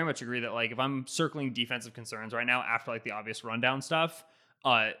 But I very much agree that like if I'm circling defensive concerns right now after like the obvious rundown stuff,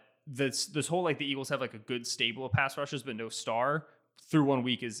 this whole like the Eagles have like a good stable of pass rushers but no star through 1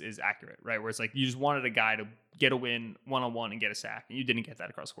 week is accurate, right? Where it's like you just wanted a guy to get a win one-on-one and get a sack, and you didn't get that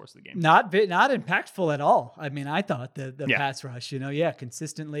across the course of the game. Not impactful at all. I mean, I thought the pass rush,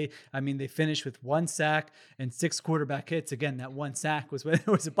 consistently. I mean, they finished with 1 sack and 6 quarterback hits. Again, that 1 sack was when it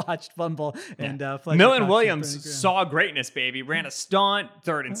was a botched fumble. And Milton Williams saw greatness, baby. Ran a stunt,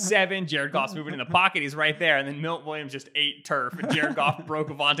 3rd and 7. Jared Goff's moving in the pocket. He's right there. And then Milton Williams just ate turf. And Jared Goff broke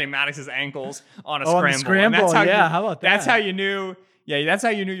Avonte Maddox's ankles on a scramble. On the scramble, and that's how how about that? That's how you knew. Yeah, that's how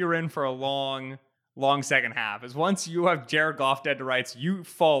you knew you were in for a long second half. Is once you have Jared Goff dead to rights, you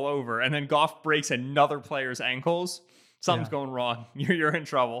fall over, and then Goff breaks another player's ankles. Something's going wrong. You're in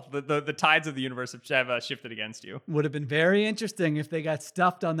trouble. The tides of the universe have shifted against you. Would have been very interesting if they got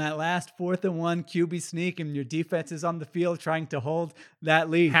stuffed on that last 4th and 1 QB sneak, and your defense is on the field trying to hold that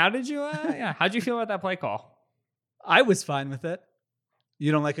lead. How'd you feel about that play call? I was fine with it.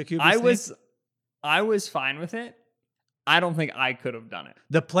 You don't like a QB sneak? I was fine with it. I don't think I could have done it.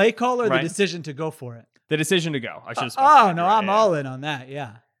 The play call or the decision to go for it? The decision to go. I should have I'm all in on that.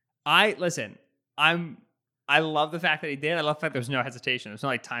 Yeah. I love the fact that he did. I love the fact there was no hesitation. There's no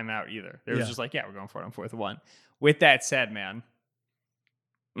like timeout either. There was just like, we're going for it on 4th and 1. With that said, man,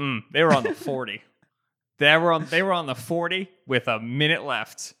 they were on the 40. They were on the 40 with a minute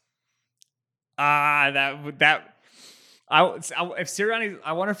left. I wonder if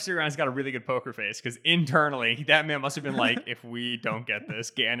Sirianni's got a really good poker face, because internally that man must have been like, if we don't get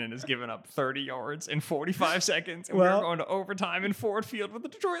this, Gannon has given up 30 yards in 45 seconds, and we're going to overtime in Ford Field with the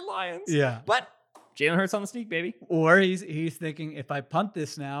Detroit Lions. Yeah, but Jalen Hurts on the sneak, baby. Or he's thinking, if I punt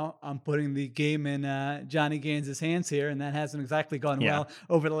this now, I'm putting the game in Johnny Gaines' hands here, and that hasn't exactly gone well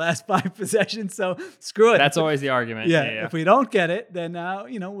over the last 5 possessions. So screw it. That's always the argument. Yeah. If we don't get it, then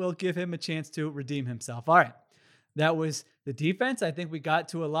we'll give him a chance to redeem himself. All right. That was the defense. I think we got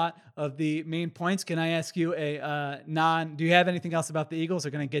to a lot of the main points. Can I ask you do you have anything else about the Eagles,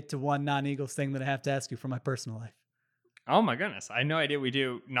 or can I get to one non-Eagles thing that I have to ask you from my personal life? Oh my goodness. I had no idea we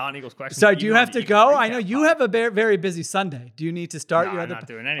do non-Eagles questions. So do you have to go? I know you have a very busy Sunday. Do you need to start your other? I'm not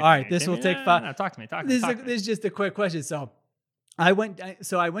doing anything. All right. This will take 5. No, talk to me. This is just a quick question. So I went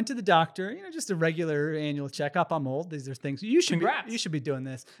to the doctor, just a regular annual checkup. I'm old. These are things you should be doing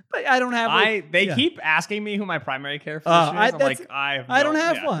this, but I don't have. They keep asking me who my primary care physician is. I don't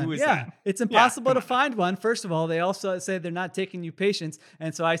have one. Who is that? It's impossible to find one. First of all, they also say they're not taking new patients,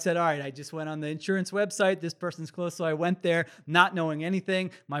 and so I said, all right, I just went on the insurance website. This person's close, so I went there, not knowing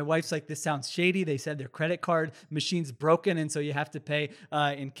anything. My wife's like, this sounds shady. They said their credit card machine's broken, and so you have to pay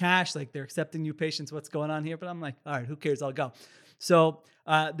in cash. Like, they're accepting new patients. What's going on here? But I'm like, all right, who cares? I'll go. So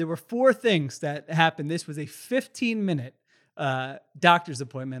there were 4 things that happened. This was a 15-minute doctor's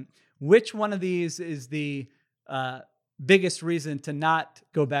appointment. Which one of these is the biggest reason to not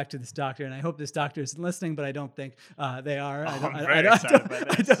go back to this doctor? And I hope this doctor isn't listening, but I don't think they are. I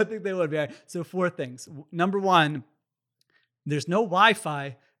don't think they would be. So 4 things. Number 1, there's no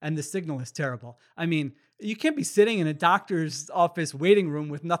Wi-Fi and the signal is terrible. I mean, you can't be sitting in a doctor's office waiting room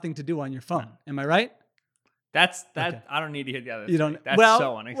with nothing to do on your phone. Am I right? That's that. Okay. I don't need to hear the other. You don't. Three. That's well,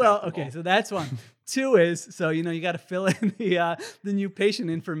 so unacceptable. well, okay. So that's one. 2 is you got to fill in the new patient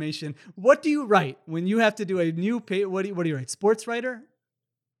information. What do you write when you have to do a new What do you write? Sports writer.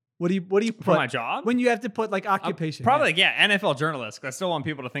 What do you put for my job? when you have to put like occupation? Probably NFL journalist. 'Cause I still want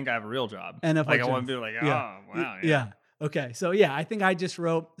people to think I have a real job. NFL I want journalist. people like, oh Yeah. wow, Yeah. Okay. So yeah, I think I just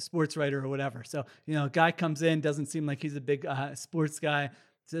wrote sports writer or whatever. So guy comes in, doesn't seem like he's a big sports guy.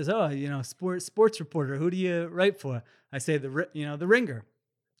 Says, oh, sports reporter. Who do you write for? I say the Ringer.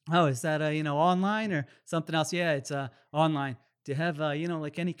 Oh, is that online or something else? Yeah, it's online. Do you have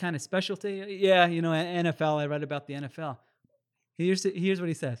like any kind of specialty? Yeah, NFL. I read about the NFL. Here's what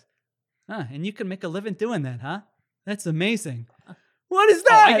he says. And you can make a living doing that, huh? That's amazing. What is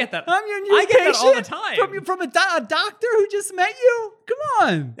that? I get that. I'm your new I get that all the patient time. from a doctor who just met you. Come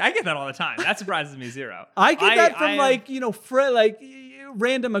on. I get that all the time. That surprises me zero. I get that from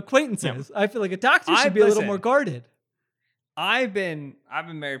random acquaintances. Yeah. I feel like a doctor should be a little more guarded. I've been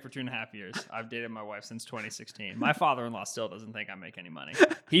married for 2.5 years. I've dated my wife since 2016. My father-in-law still doesn't think I make any money.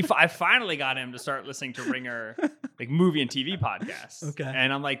 I finally got him to start listening to Ringer, like movie and TV podcasts. Okay.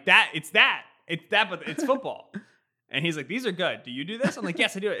 And I'm like, but it's football. And he's like, these are good. Do you do this? I'm like,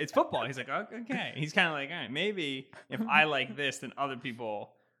 yes, I do it. It's football. He's like, okay. He's kind of like, all right, maybe if I like this, then other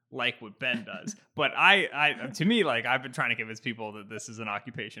people like what Ben does. But to me, like, I've been trying to convince people that this is an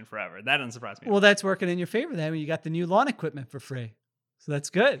occupation forever. That doesn't surprise me. Well, that's working in your favor then when you got the new lawn equipment for free. So that's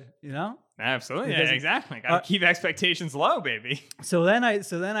good, Absolutely. Yeah, exactly. Gotta keep expectations low, baby. So then I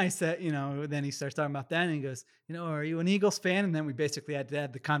said, then he starts talking about that and he goes, are you an Eagles fan? And then we basically had to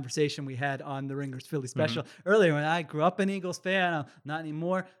have the conversation we had on the Ringer's Philly special earlier when I grew up an Eagles fan. I'm not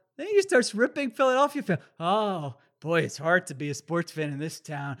anymore. Then he starts ripping Philadelphia fan. Oh, boy, it's hard to be a sports fan in this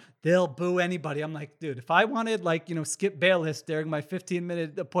town. They'll boo anybody. I'm like, dude, if I wanted Skip Bayless during my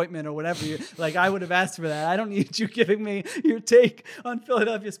 15-minute appointment or whatever, I would have asked for that. I don't need you giving me your take on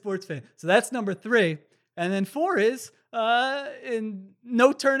Philadelphia sports fan. So that's number 3. And then 4 is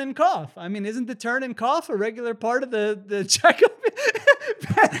no turn and cough. I mean, isn't the turn and cough a regular part of the checkup?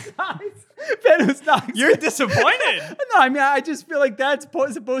 Ben was not. You're disappointed. No, I mean, I just feel like that's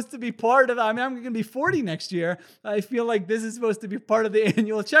supposed to be part of. I mean, I'm going to be 40 next year. I feel like this is supposed to be part of the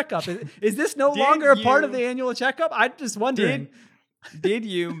annual checkup. Is this no longer a part of the annual checkup? I'm just wondering. Did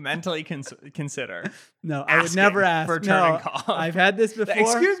you mentally consider? No, I would never ask for turn and cough. I've had this before.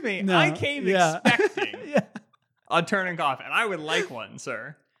 Excuse me. No. I came expecting yeah. a turn and cough, and I would like one,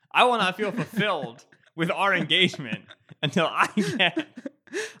 sir. I will not feel fulfilled with our engagement until I get.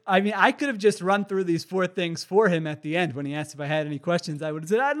 I mean, I could have just run through these 4 things for him at the end when he asked if I had any questions. I would have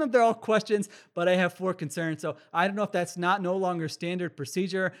said, I don't know if they're all questions, but I have 4 concerns. So I don't know if that's no longer standard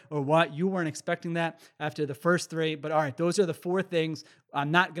procedure or what. You weren't expecting that after the first 3. But all right, those are the 4 things.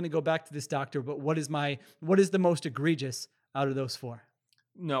 I'm not going to go back to this doctor, but what is the most egregious out of those 4?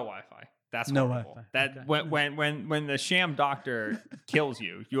 No Wi-Fi. That's no horrible. Wi-Fi. That Okay. when the sham doctor kills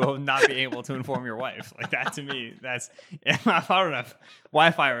you, you will not be able to inform your wife. Like that to me, that's if I don't have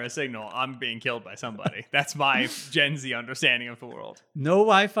Wi-Fi or a signal, I'm being killed by somebody. That's my Gen Z understanding of the world. No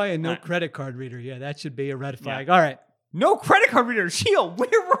Wi-Fi and no credit card reader. Yeah, that should be a red flag. Yeah. All right. No credit card reader. Sheila, where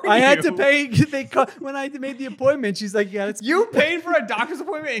were you? I had to pay. When I made the appointment, she's like, "Yeah, it's you paid for a doctor's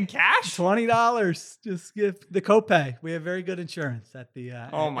appointment in cash. $20. Just give the copay. We have very good insurance at the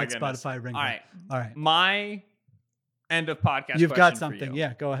Spotify Ring. All right. My end of podcast. You've got something.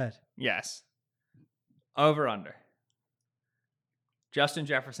 Yeah, go ahead. Yes. Over under. Justin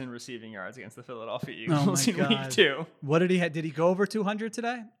Jefferson receiving yards against the Philadelphia Eagles in week 2. What did he have? Did he go over 200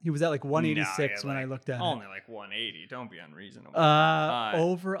 today? He was at like 186 when I looked at it. Only like 180. Don't be unreasonable.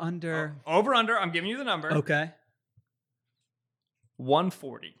 Over, under. Over, under. I'm giving you the number. Okay.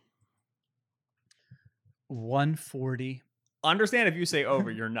 140. 140. Understand if you say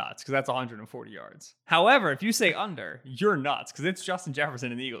over, you're nuts because that's 140 yards. However, if you say under, you're nuts because it's Justin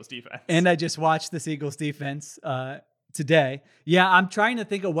Jefferson and the Eagles defense. And I just watched this Eagles defense today. Yeah, I'm trying to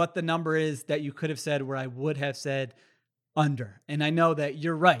think of what the number is that you could have said where I would have said under. And I know that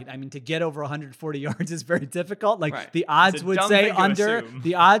you're right. I mean, to get over 140 yards is very difficult. Like the odds would say under.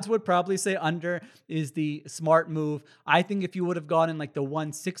 The odds would probably say under is the smart move. I think if you would have gone in like the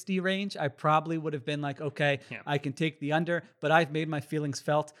 160 range, I probably would have been like, okay, I can take the under. But I've made my feelings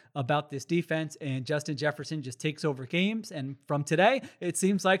felt about this defense, and Justin Jefferson just takes over games. And from today, it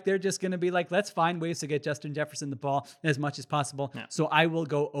seems like they're just going to be like, let's find ways to get Justin Jefferson the ball as much as possible. Yeah. So I will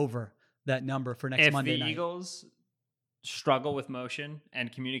go over that number for next Monday night. If the Eagles struggle with motion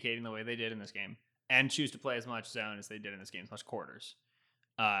and communicating the way they did in this game and choose to play as much zone as they did in this game, as much quarters,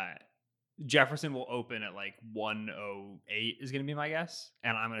 Jefferson will open at like 108 is going to be my guess.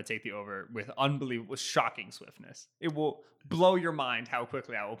 And I'm going to take the over with shocking swiftness. It will blow your mind how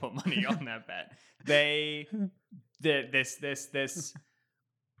quickly I will put money on that bet.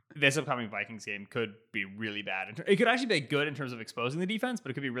 This upcoming Vikings game could be really bad. It could actually be good in terms of exposing the defense, but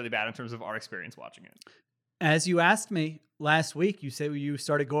it could be really bad in terms of our experience watching it. As you asked me last week, you said you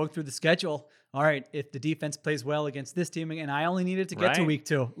started going through the schedule. All right, if the defense plays well against this team, and I only needed to get to week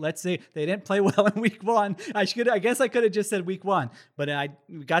 2. Let's say they didn't play well in week 1. I guess I could have just said week 1, but I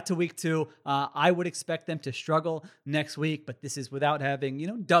got to week 2. I would expect them to struggle next week, but this is without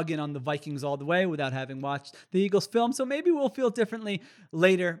having, dug in on the Vikings all the way, without having watched the Eagles film. So maybe we'll feel differently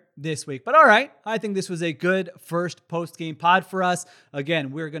later this week. But all right, I think this was a good first post-game pod for us.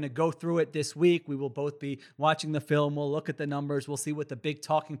 Again, we're going to go through it this week. We will both be watching the film. We'll look at the numbers. We'll see what the big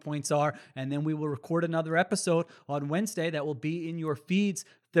talking points are, and then we will record another episode on Wednesday that will be in your feeds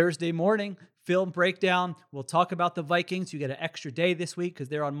Thursday morning. Film breakdown. We'll talk about the Vikings. You get an extra day this week because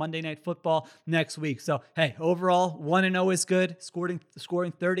they're on Monday Night Football next week. So, hey, overall, 1-0 is good. Scoring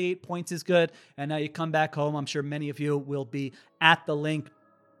 38 points is good. And now you come back home. I'm sure many of you will be at the link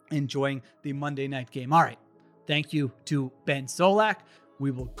enjoying the Monday night game. All right. Thank you to Ben Solak. We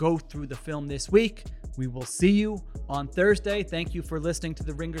will go through the film this week. We will see you on Thursday. Thank you for listening to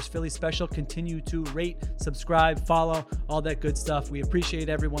the Ringers Philly special. Continue to rate, subscribe, follow, all that good stuff. We appreciate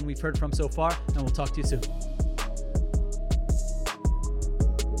everyone we've heard from so far, and we'll talk to you soon.